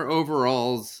Dr.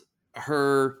 Overall's,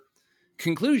 her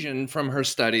conclusion from her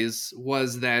studies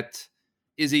was that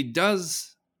Izzy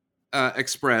does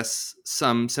express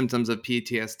some symptoms of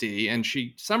PTSD, and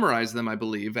she summarized them, I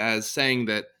believe, as saying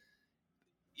that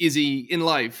Izzy in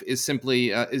life is simply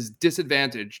is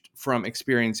disadvantaged from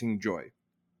experiencing joy.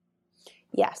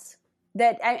 Yes.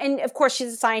 And of course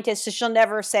she's a scientist, so she'll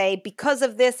never say because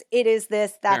of this, it is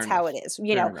this, that's how it is,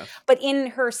 Fair enough. But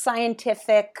in her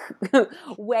scientific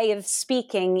way of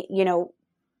speaking,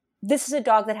 this is a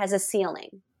dog that has a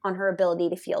ceiling on her ability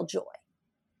to feel joy,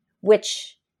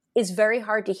 which is very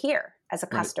hard to hear as a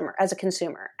customer, as a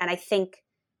consumer. And I think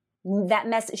that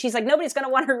message, she's like, nobody's going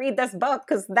to want to read this book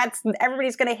because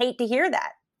everybody's going to hate to hear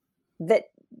that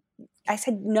I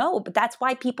said, no, but that's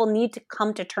why people need to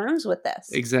come to terms with this.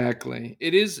 Exactly.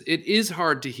 It is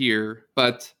hard to hear,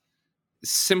 but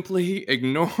simply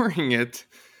ignoring it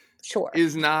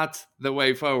is not the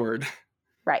way forward.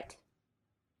 Right.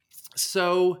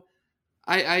 So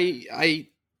I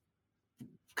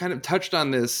kind of touched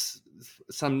on this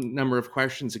some number of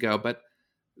questions ago, but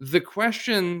the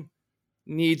question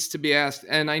needs to be asked,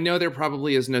 and I know there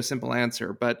probably is no simple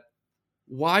answer, but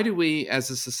why do we as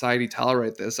a society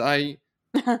tolerate this? I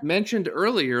mentioned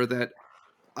earlier that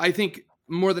I think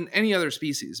more than any other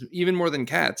species, even more than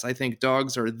cats, I think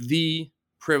dogs are the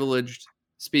privileged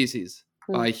species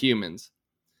by humans.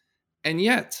 And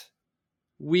yet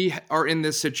we are in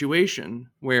this situation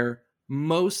where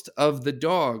most of the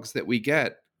dogs that we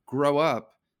get grow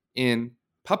up in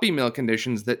puppy mill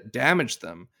conditions that damage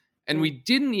them. And we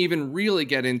didn't even really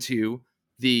get into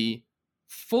the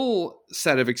full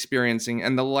set of experiencing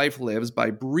and the life lives by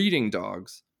breeding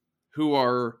dogs who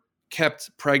are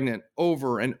kept pregnant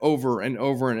over and over and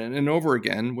over and over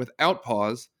again without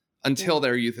pause until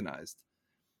they're euthanized.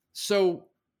 So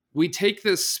we take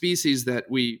this species that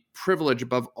we privilege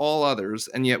above all others,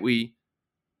 and yet we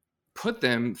put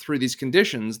them through these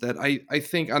conditions that I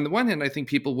think, on the one hand, I think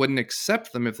people wouldn't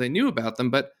accept them if they knew about them,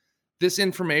 but this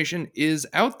information is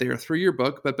out there through your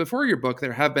book. But before your book,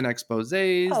 there have been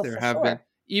exposés. There have been,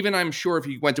 even I'm sure if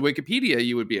you went to Wikipedia,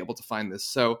 you would be able to find this.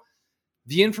 So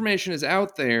the information is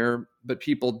out there, but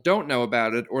people don't know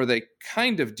about it, or they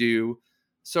kind of do.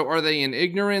 So are they in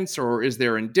ignorance, or is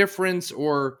there indifference?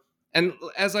 And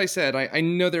as I said, I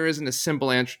know there isn't a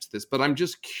simple answer to this, but I'm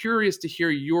just curious to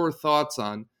hear your thoughts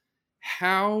on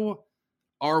how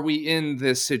are we in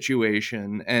this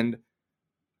situation, and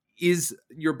is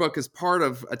your book as part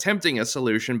of attempting a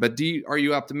solution, but are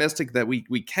you optimistic that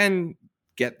we can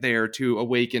get there to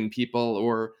awaken people,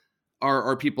 or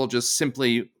are people just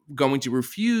simply going to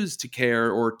refuse to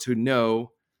care or to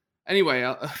know?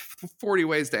 Anyway, 40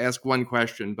 ways to ask one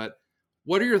question, but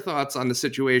what are your thoughts on the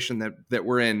situation that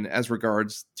we're in as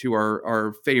regards to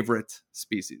our favorite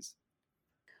species?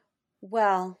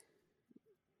 Well,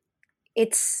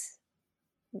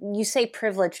 you say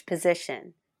privileged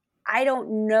position. I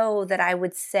don't know that I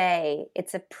would say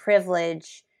it's a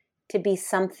privilege to be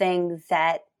something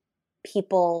that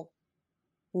people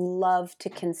love to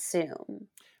consume.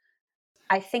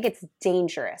 I think it's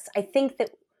dangerous. I think that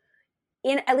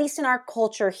at least in our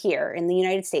culture here in the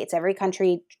United States, every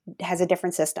country has a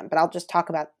different system, but I'll just talk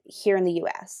about here in the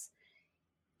US.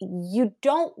 You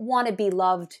don't want to be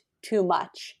loved too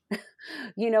much.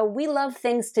 We love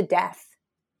things to death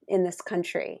in this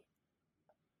country.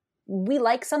 We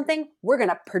like something, we're going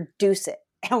to produce it,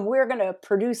 and we're going to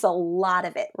produce a lot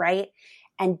of it, right?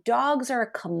 And dogs are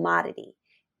a commodity.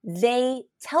 They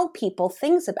tell people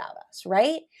things about us,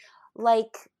 right?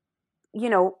 Like,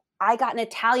 I got an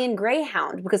Italian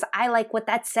Greyhound because I like what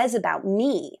that says about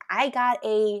me. I got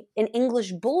an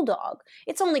English Bulldog.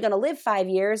 It's only going to live 5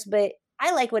 years, but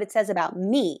I like what it says about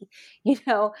me.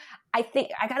 I think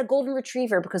I got a Golden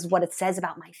Retriever because what it says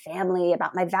about my family,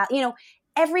 about my value.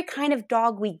 Every kind of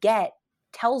dog we get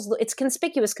tells, it's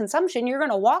conspicuous consumption. You're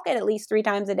going to walk it at least 3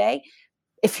 times a day,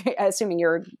 assuming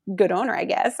you're a good owner, I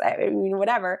guess. I mean,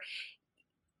 whatever.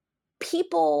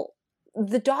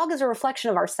 The dog is a reflection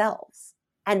of ourselves,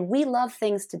 and we love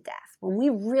things to death. When we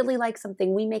really like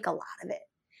something, we make a lot of it.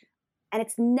 And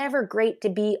it's never great to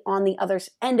be on the other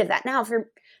end of that. Now, if you're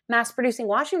mass producing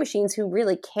washing machines, who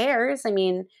really cares? I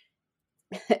mean,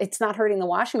 it's not hurting the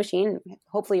washing machine.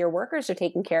 Hopefully your workers are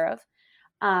taken care of.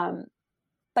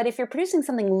 But if you're producing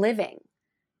something living,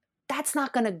 that's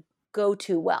not going to go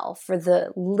too well for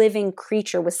the living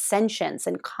creature with sentience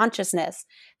and consciousness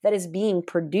that is being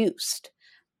produced.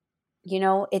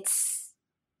 It's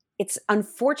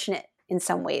unfortunate in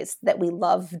some ways that we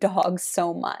love dogs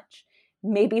so much.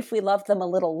 Maybe if we loved them a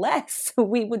little less,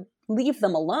 we would leave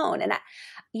them alone. And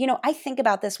I think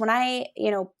about this when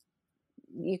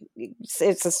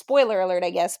it's a spoiler alert, I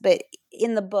guess, but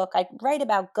in the book, I write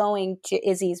about going to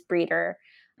Izzy's breeder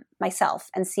myself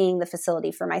and seeing the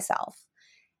facility for myself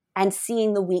and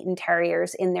seeing the Wheaten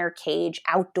Terriers in their cage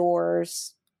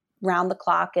outdoors round the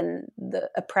clock in the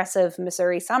oppressive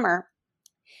Missouri summer.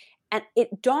 And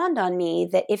it dawned on me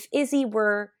that if Izzy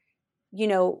were,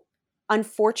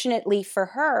 unfortunately for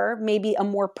her, maybe a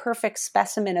more perfect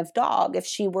specimen of dog, if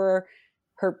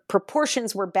her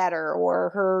proportions were better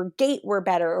or her gait were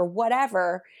better or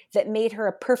whatever that made her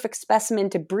a perfect specimen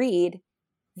to breed,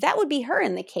 that would be her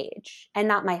in the cage and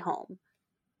not my home.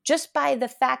 Just by the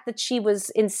fact that she was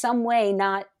in some way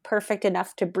not perfect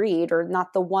enough to breed or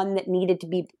not the one that needed to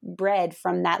be bred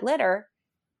from that litter,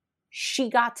 she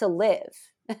got to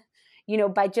live.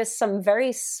 By just some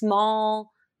very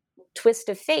small twist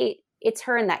of fate, it's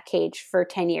her in that cage for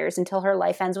 10 years until her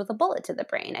life ends with a bullet to the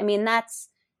brain. I mean, that's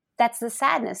the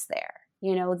sadness there,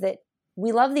 that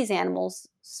we love these animals,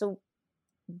 so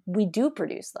we do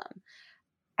produce them.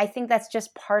 I think that's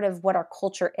just part of what our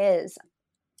culture is.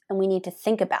 And we need to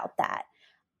think about that,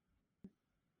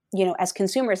 as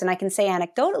consumers. And I can say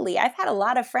anecdotally, I've had a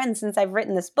lot of friends since I've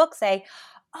written this book say,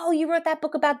 oh, you wrote that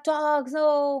book about dogs.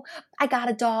 Oh, I got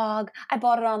a dog. I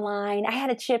bought it online. I had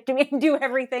it shipped to me and do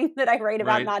everything that I write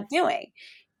about not doing.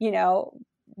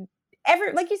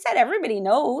 Like you said, everybody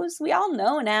knows. We all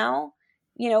know now.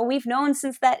 We've known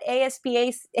since that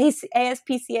ASPCA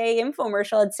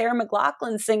infomercial had Sarah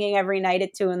McLachlan singing every night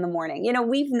at 2 a.m.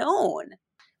 We've known,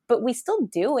 but we still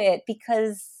do it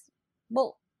because,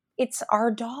 well, it's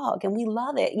our dog and we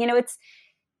love it.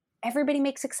 Everybody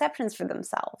makes exceptions for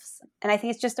themselves. And I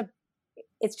think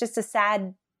it's just a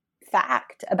sad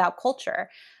fact about culture.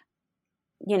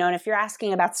 And if you're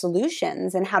asking about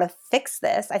solutions and how to fix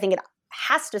this, I think it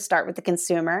has to start with the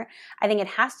consumer. I think it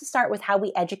has to start with how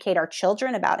we educate our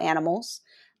children about animals.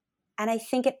 And I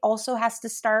think it also has to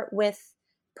start with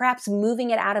perhaps moving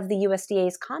it out of the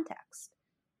USDA's context.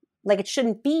 Like it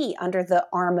shouldn't be under the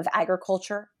arm of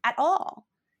agriculture at all.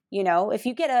 If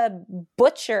you get a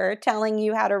butcher telling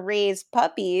you how to raise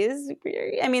puppies,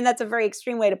 I mean, that's a very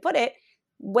extreme way to put it.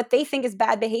 What they think is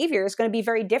bad behavior is going to be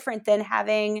very different than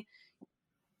having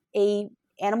a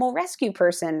animal rescue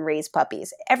person raise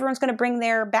puppies. Everyone's going to bring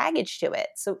their baggage to it.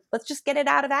 So let's just get it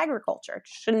out of agriculture. It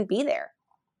shouldn't be there.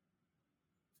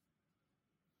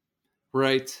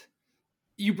 Right.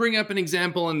 You bring up an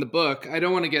example in the book. I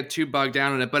don't want to get too bogged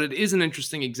down in it, but it is an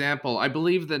interesting example. I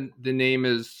believe that the name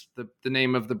is the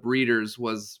name of the breeders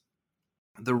was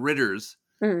the Ritters.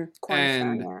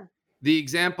 And the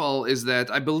example is that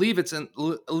I believe it's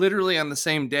literally on the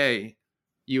same day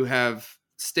you have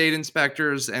state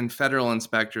inspectors and federal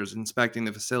inspectors inspecting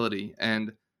the facility.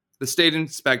 And the state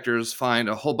inspectors find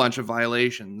a whole bunch of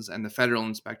violations and the federal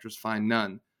inspectors find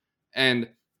none. And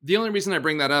the only reason I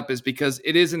bring that up is because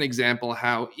it is an example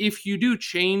how if you do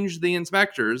change the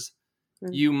inspectors,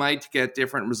 you might get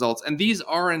different results. And these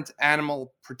aren't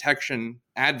animal protection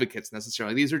advocates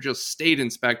necessarily. These are just state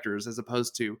inspectors as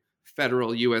opposed to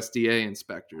federal USDA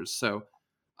inspectors. So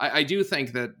I do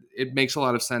think that it makes a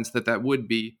lot of sense that would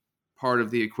be part of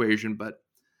the equation. But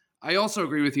I also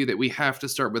agree with you that we have to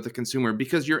start with the consumer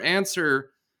because your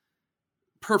answer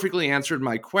perfectly answered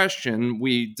my question.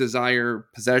 We desire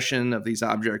possession of these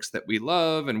objects that we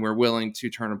love, and we're willing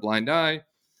to turn a blind eye.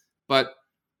 But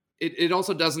it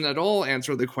also doesn't at all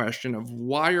answer the question of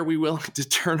why are we willing to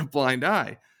turn a blind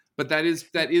eye? But that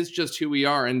is just who we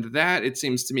are. And that, it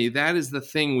seems to me, that is the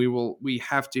thing we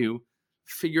have to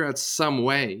figure out some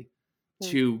way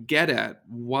to get at.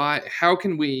 How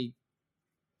can we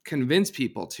convince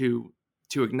people to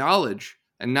acknowledge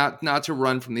and not to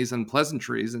run from these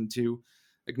unpleasantries and to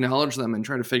acknowledge them and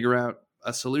try to figure out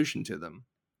a solution to them?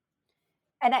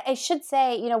 And I should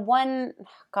say,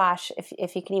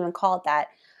 if you can even call it that,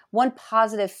 one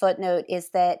positive footnote is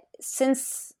that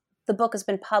since the book has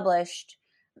been published,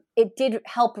 it did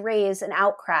help raise an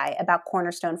outcry about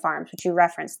Cornerstone Farms, which you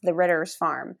referenced, the Ritter's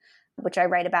farm, which I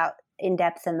write about in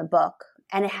depth in the book,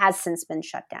 and it has since been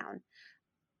shut down.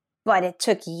 But it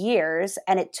took years,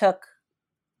 and it took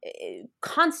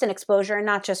constant exposure, and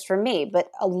not just for me,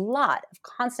 but a lot of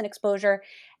constant exposure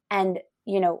and,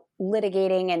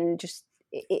 litigating and just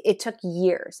it took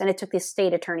years, and it took the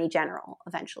state attorney general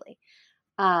eventually.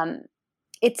 I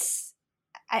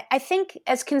think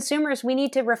as consumers, we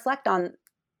need to reflect on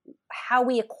how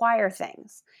we acquire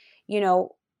things.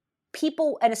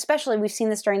 People, and especially we've seen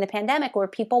this during the pandemic, where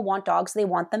people want dogs, they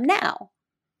want them now.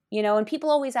 And people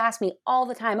always ask me all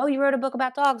the time, oh, you wrote a book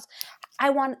about dogs. I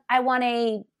want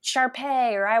a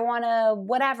Shar-Pei, or I want a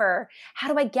whatever.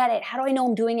 How do I get it? How do I know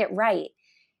I'm doing it right?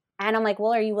 And I'm like,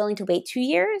 well, are you willing to wait 2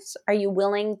 years? Are you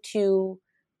willing to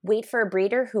wait for a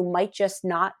breeder who might just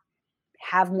not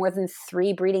have more than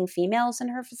 3 breeding females in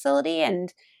her facility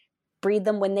and breed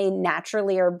them when they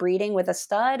naturally are breeding with a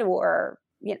stud? Or,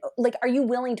 are you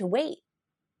willing to wait?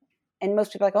 And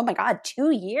most people are like, oh my God,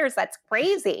 2 years? That's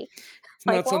crazy. It's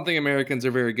not something Americans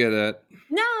are very good at.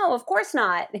 No, of course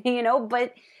not.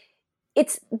 But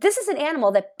this is an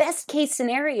animal that, best case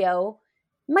scenario,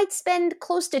 might spend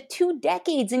close to 2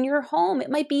 decades in your home. It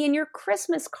might be in your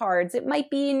Christmas cards. It might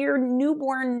be in your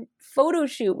newborn photo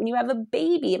shoot when you have a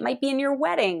baby. It might be in your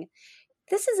wedding.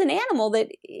 This is an animal that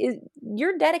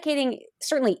you're dedicating,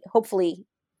 certainly, hopefully,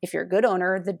 if you're a good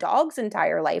owner, the dog's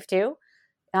entire life to.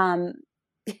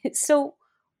 So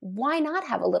why not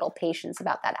have a little patience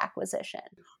about that acquisition?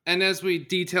 And as we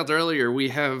detailed earlier, we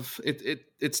have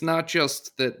it's not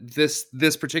just that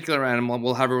this particular animal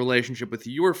will have a relationship with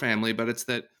your family, but it's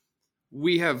that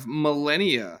we have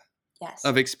millennia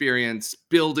of experience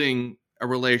building a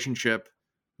relationship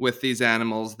with these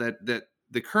animals that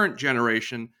the current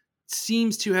generation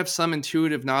seems to have some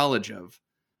intuitive knowledge of.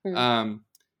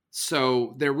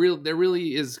 So there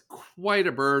really is quite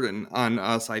a burden on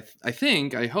us, I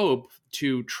hope,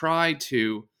 to try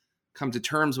to come to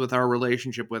terms with our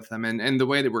relationship with them and the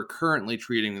way that we're currently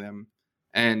treating them,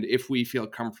 and if we feel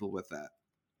comfortable with that.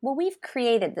 Well, we've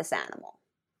created this animal.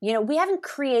 We haven't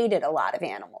created a lot of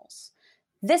animals.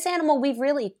 This animal we've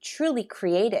really, truly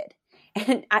created.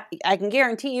 And I can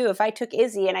guarantee you, if I took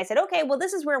Izzy and I said, okay, well,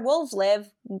 this is where wolves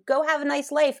live, go have a nice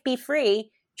life, be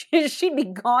free, she'd be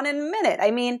gone in a minute. I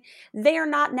mean, they are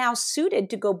not now suited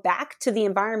to go back to the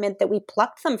environment that we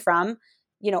plucked them from,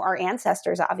 our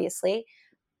ancestors, obviously.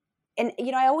 And,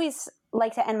 I always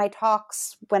like to end my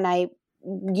talks when I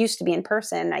used to be in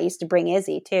person. I used to bring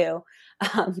Izzy too.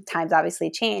 Times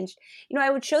obviously changed. I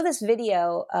would show this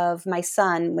video of my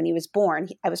son when he was born.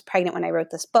 I was pregnant when I wrote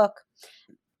this book.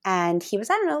 And he was,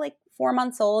 4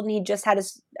 months old, and he just had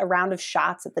a round of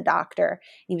shots at the doctor.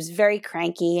 He was very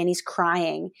cranky and he's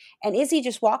crying. And Izzy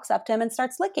just walks up to him and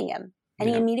starts licking him. And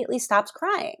he immediately stops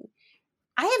crying.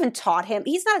 I haven't taught him.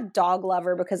 He's not a dog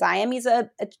lover because I am. He's an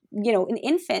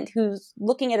infant who's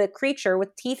looking at a creature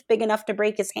with teeth big enough to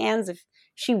break his hands if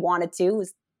she wanted to,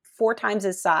 who's 4 times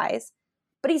his size.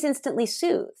 But he's instantly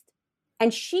soothed.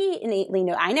 And she innately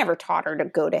knew. I never taught her to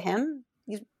go to him.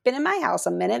 He's been in my house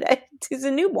a minute. He's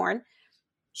a newborn.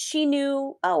 She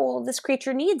knew, oh, well, this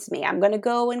creature needs me. I'm going to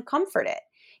go and comfort it.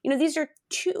 These are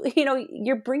two,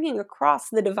 you're bringing across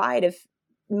the divide of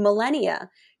millennia,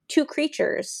 2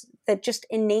 creatures that just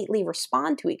innately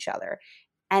respond to each other.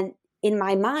 And in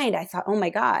my mind, I thought, oh my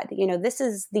God, this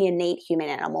is the innate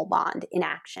human-animal bond in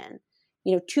action.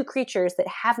 2 creatures that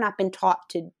have not been taught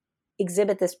to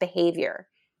exhibit this behavior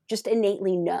just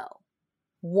innately know.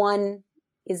 One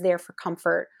is there for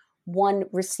comfort. One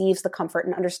receives the comfort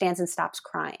and understands and stops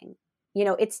crying.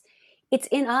 It's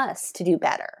in us to do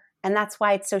better. And that's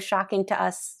why it's so shocking to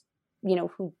us,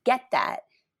 who get that,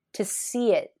 to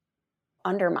see it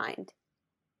undermined.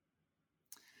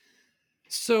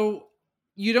 So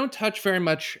you don't touch very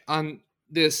much on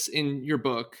this in your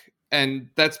book, and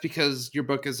that's because your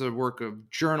book is a work of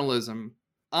journalism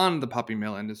on the puppy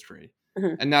mill industry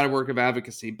and not a work of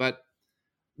advocacy. But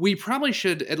we probably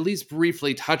should at least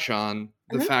briefly touch on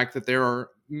the fact that there are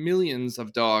millions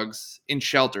of dogs in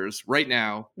shelters right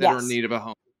now that are in need of a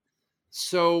home.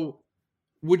 So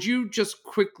would you just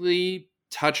quickly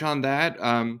touch on that?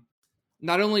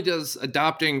 Not only does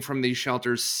adopting from these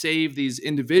shelters save these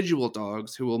individual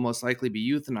dogs who will most likely be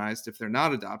euthanized if they're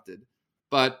not adopted,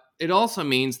 but it also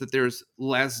means that there's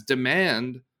less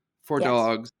demand for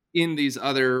dogs in these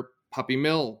other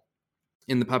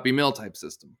in the puppy mill type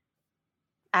system.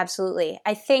 Absolutely.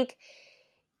 I think,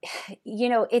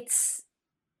 it's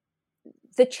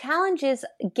the challenge is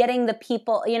getting the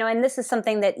people, and this is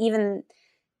something that even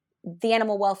the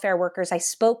animal welfare workers I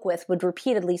spoke with would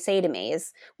repeatedly say to me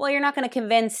is, well, you're not going to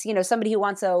convince, somebody who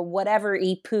wants a whatever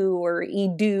e-poo or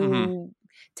e-do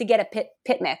to get a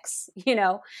pit mix,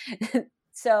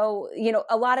 So,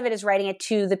 a lot of it is writing it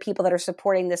to the people that are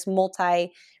supporting this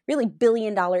really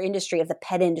billion-dollar industry of the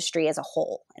pet industry as a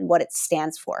whole and what it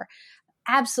stands for.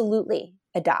 Absolutely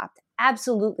adopt.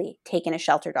 absolutely take in a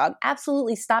shelter dog.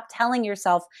 Absolutely stop telling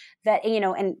yourself that,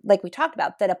 and like we talked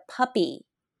about, that a puppy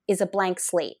is a blank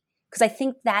slate. Because I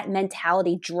think that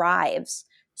mentality drives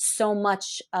so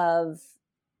much of,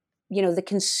 the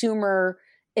consumer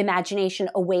imagination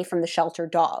away from the shelter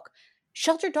dog.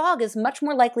 Shelter dog is much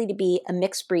more likely to be a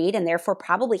mixed breed and therefore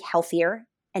probably healthier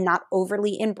and not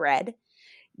overly inbred.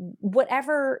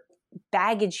 Whatever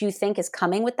baggage you think is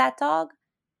coming with that dog,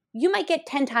 you might get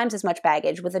 10 times as much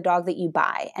baggage with a dog that you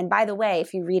buy. And by the way,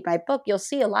 if you read my book, you'll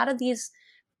see a lot of these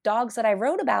dogs that I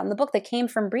wrote about in the book that came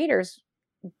from breeders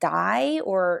die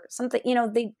or something,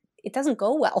 it doesn't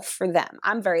go well for them.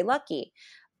 I'm very lucky.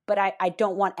 But I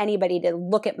don't want anybody to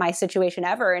look at my situation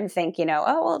ever and think, oh,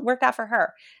 well, it worked out for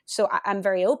her. So I'm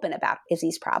very open about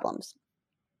Izzy's problems.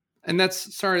 And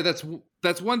that's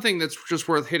one thing that's just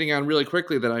worth hitting on really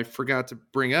quickly that I forgot to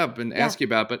bring up and ask you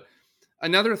about. But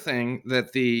another thing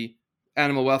that the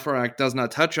Animal Welfare Act does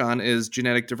not touch on is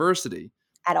genetic diversity.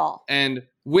 At all. And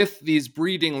with these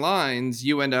breeding lines,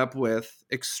 you end up with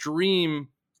extreme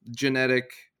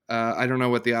genetic, I don't know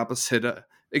what the opposite,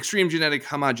 extreme genetic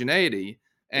homogeneity.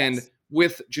 And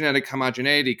with genetic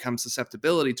homogeneity comes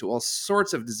susceptibility to all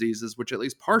sorts of diseases, which at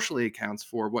least partially accounts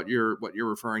for what you're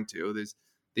referring to. There's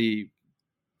the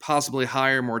possibly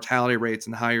higher mortality rates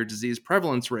and higher disease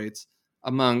prevalence rates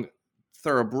among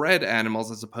thoroughbred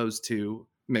animals as opposed to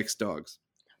mixed dogs.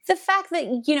 The fact that,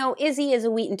 Izzy is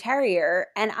a Wheaten Terrier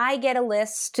and I get a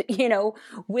list,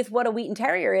 with what a Wheaten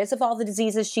Terrier is of all the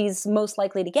diseases she's most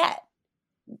likely to get.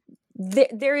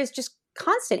 There is just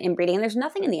constant inbreeding, and there's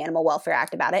nothing in the Animal Welfare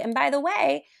Act about it. And by the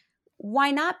way,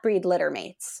 why not breed litter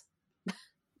mates?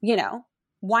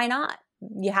 Why not?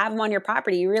 You have them on your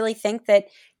property. You really think that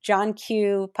John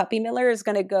Q. Puppy Miller is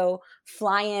going to go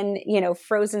fly in,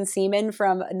 frozen semen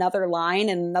from another line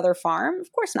and another farm?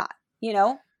 Of course not.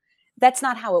 That's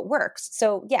not how it works.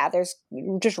 So yeah, there's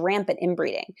just rampant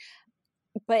inbreeding.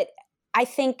 But I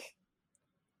think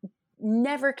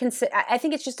I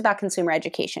think it's just about consumer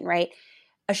education, right?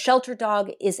 A shelter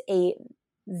dog is a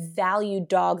valued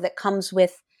dog that comes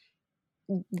with,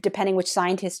 depending which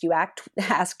scientist you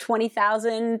ask,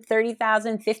 20,000,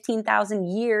 30,000, 15,000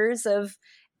 years of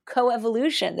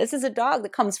coevolution. This is a dog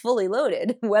that comes fully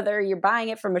loaded, whether you're buying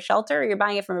it from a shelter or you're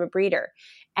buying it from a breeder.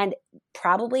 And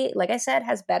probably, like I said,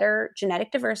 has better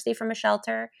genetic diversity from a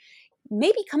shelter,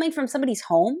 maybe coming from somebody's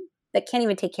home that can't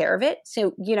even take care of it.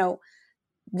 So,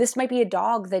 this might be a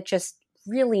dog that just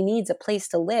really needs a place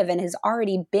to live and has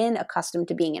already been accustomed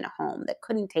to being in a home that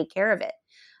couldn't take care of it.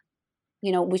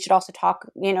 We should also talk,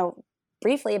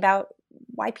 briefly about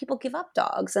why people give up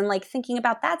dogs and thinking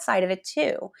about that side of it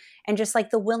too. And just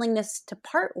the willingness to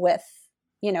part with,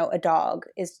 a dog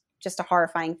is just a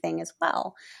horrifying thing as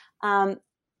well.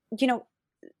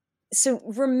 So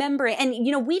remembering,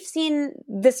 and, we've seen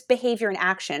this behavior in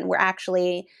action where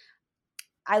actually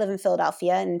I live in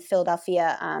Philadelphia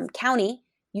County,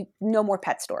 no more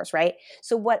pet stores, right?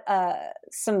 So what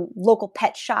some local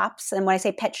pet shops, and when I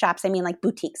say pet shops, I mean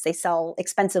boutiques, they sell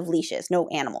expensive leashes, no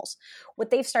animals.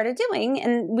 What they've started doing,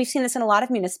 and we've seen this in a lot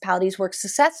of municipalities work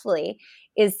successfully,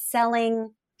 is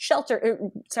adopting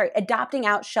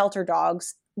out shelter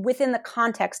dogs within the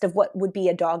context of what would be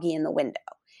a doggy in the window.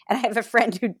 And I have a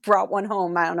friend who brought one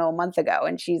home, I don't know, a month ago,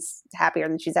 and she's happier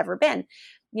than she's ever been.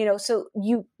 So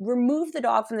you remove the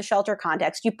dog from the shelter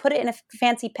context, you put it in a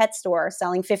fancy pet store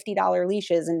selling $50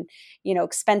 leashes and,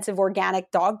 expensive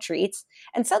organic dog treats.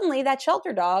 And suddenly that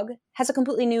shelter dog has a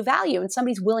completely new value and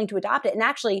somebody's willing to adopt it. And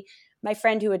actually, my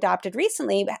friend who adopted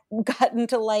recently got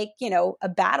into a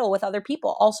battle with other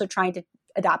people also trying to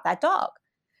adopt that dog.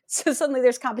 So suddenly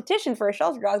there's competition for a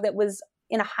shelter dog that was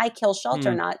in a high kill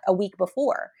shelter not a week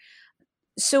before.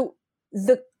 So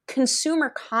the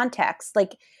consumer context,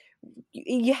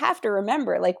 you have to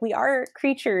remember, we are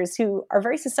creatures who are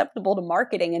very susceptible to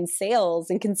marketing and sales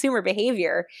and consumer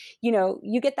behavior.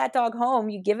 You get that dog home,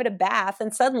 you give it a bath,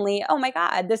 and suddenly, oh my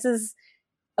God, this is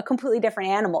a completely different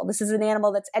animal. This is an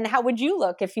animal and how would you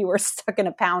look if you were stuck in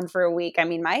a pound for a week? I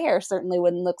mean, my hair certainly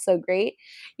wouldn't look so great.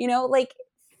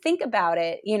 Think about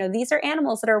it. These are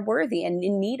animals that are worthy and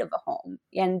in need of a home.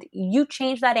 And you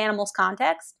change that animal's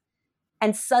context,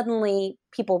 and suddenly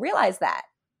people realize that.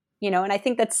 And I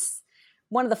think that's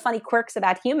one of the funny quirks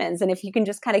about humans. And if you can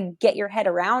just kind of get your head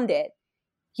around it,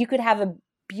 you could have a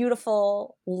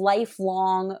beautiful,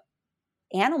 lifelong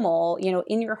animal,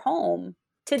 in your home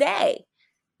today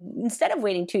instead of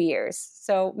waiting 2 years.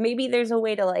 So maybe there's a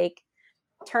way to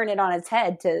turn it on its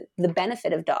head to the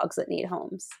benefit of dogs that need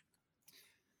homes.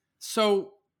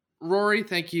 So, Rory,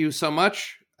 thank you so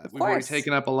much. We've already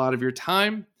taken up a lot of your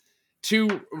time.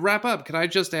 To wrap up, could I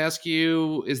just ask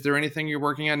you, is there anything you're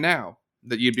working on now?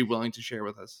 that you'd be willing to share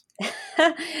with us?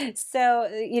 So,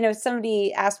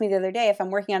 somebody asked me the other day if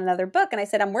I'm working on another book. And I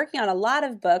said, I'm working on a lot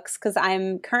of books because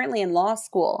I'm currently in law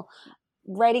school.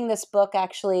 Writing this book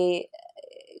actually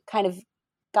kind of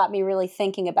got me really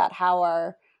thinking about how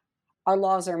our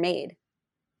laws are made,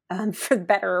 for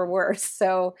better or worse.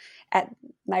 So at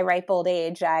my ripe old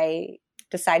age, I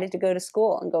decided to go to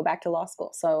school and go back to law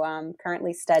school. So I'm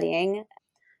currently studying.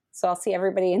 So I'll see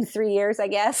everybody in 3 years, I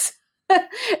guess,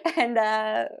 and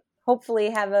hopefully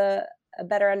have a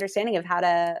better understanding of how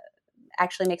to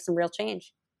actually make some real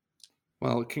change.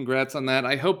 Well, congrats on that.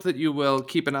 I hope that you will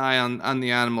keep an eye on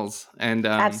the animals and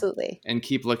absolutely, and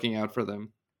keep looking out for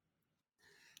them.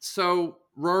 So,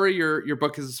 Rory, your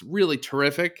book is really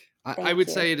terrific. I would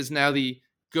say it is now the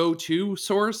go-to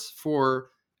source for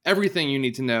everything you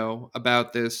need to know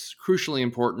about this crucially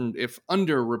important, if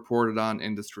underreported on,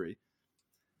 industry.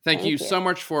 Thank you so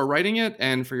much for writing it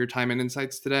and for your time and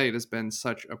insights today. It has been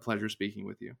such a pleasure speaking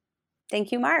with you.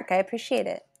 Thank you, Mark. I appreciate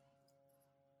it.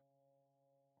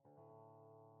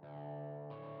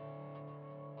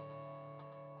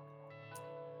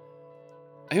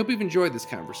 I hope you've enjoyed this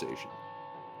conversation.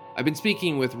 I've been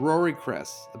speaking with Rory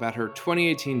Kress about her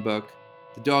 2018 book,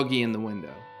 The Doggy in the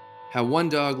Window, how one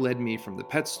dog led me from the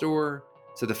pet store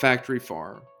to the factory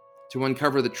farm to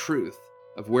uncover the truth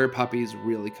of where puppies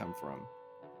really come from.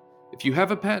 If you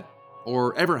have a pet,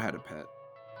 or ever had a pet,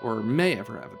 or may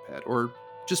ever have a pet, or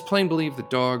just plain believe that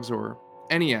dogs or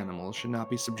any animal should not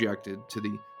be subjected to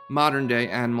the modern-day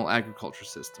animal agriculture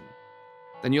system,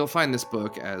 then you'll find this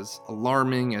book as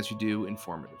alarming as you do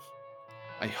informative.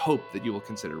 I hope that you will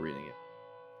consider reading it.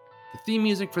 The theme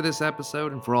music for this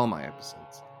episode and for all my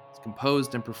episodes is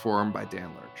composed and performed by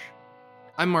Dan Lurch.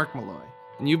 I'm Mark Malloy,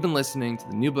 and you've been listening to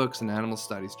the New Books and Animal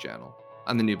Studies channel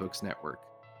on the New Books Network.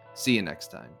 See you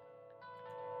next time.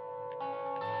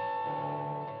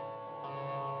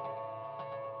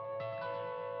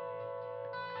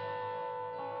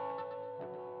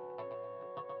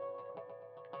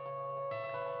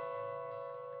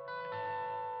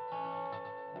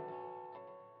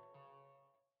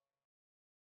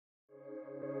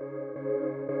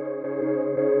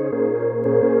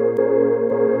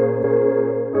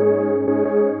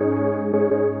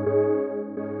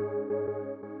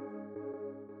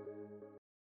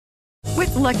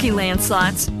 Lucky Land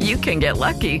Slots, you can get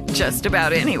lucky just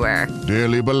about anywhere.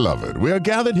 Dearly beloved, we are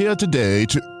gathered here today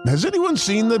to... Has anyone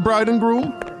seen the bride and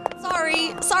groom?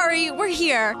 Sorry, we're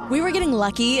here. We were getting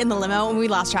lucky in the limo and we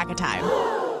lost track of time.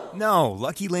 No,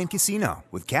 Lucky Land Casino,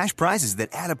 with cash prizes that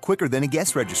add up quicker than a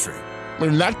guest registry.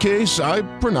 In that case, I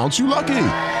pronounce you lucky.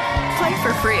 Play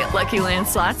for free at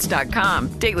LuckyLandSlots.com.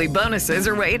 Daily bonuses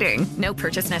are waiting. No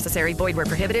purchase necessary. Void where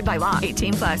prohibited by law.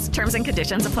 18+. Terms and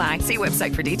conditions apply. See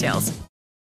website for details.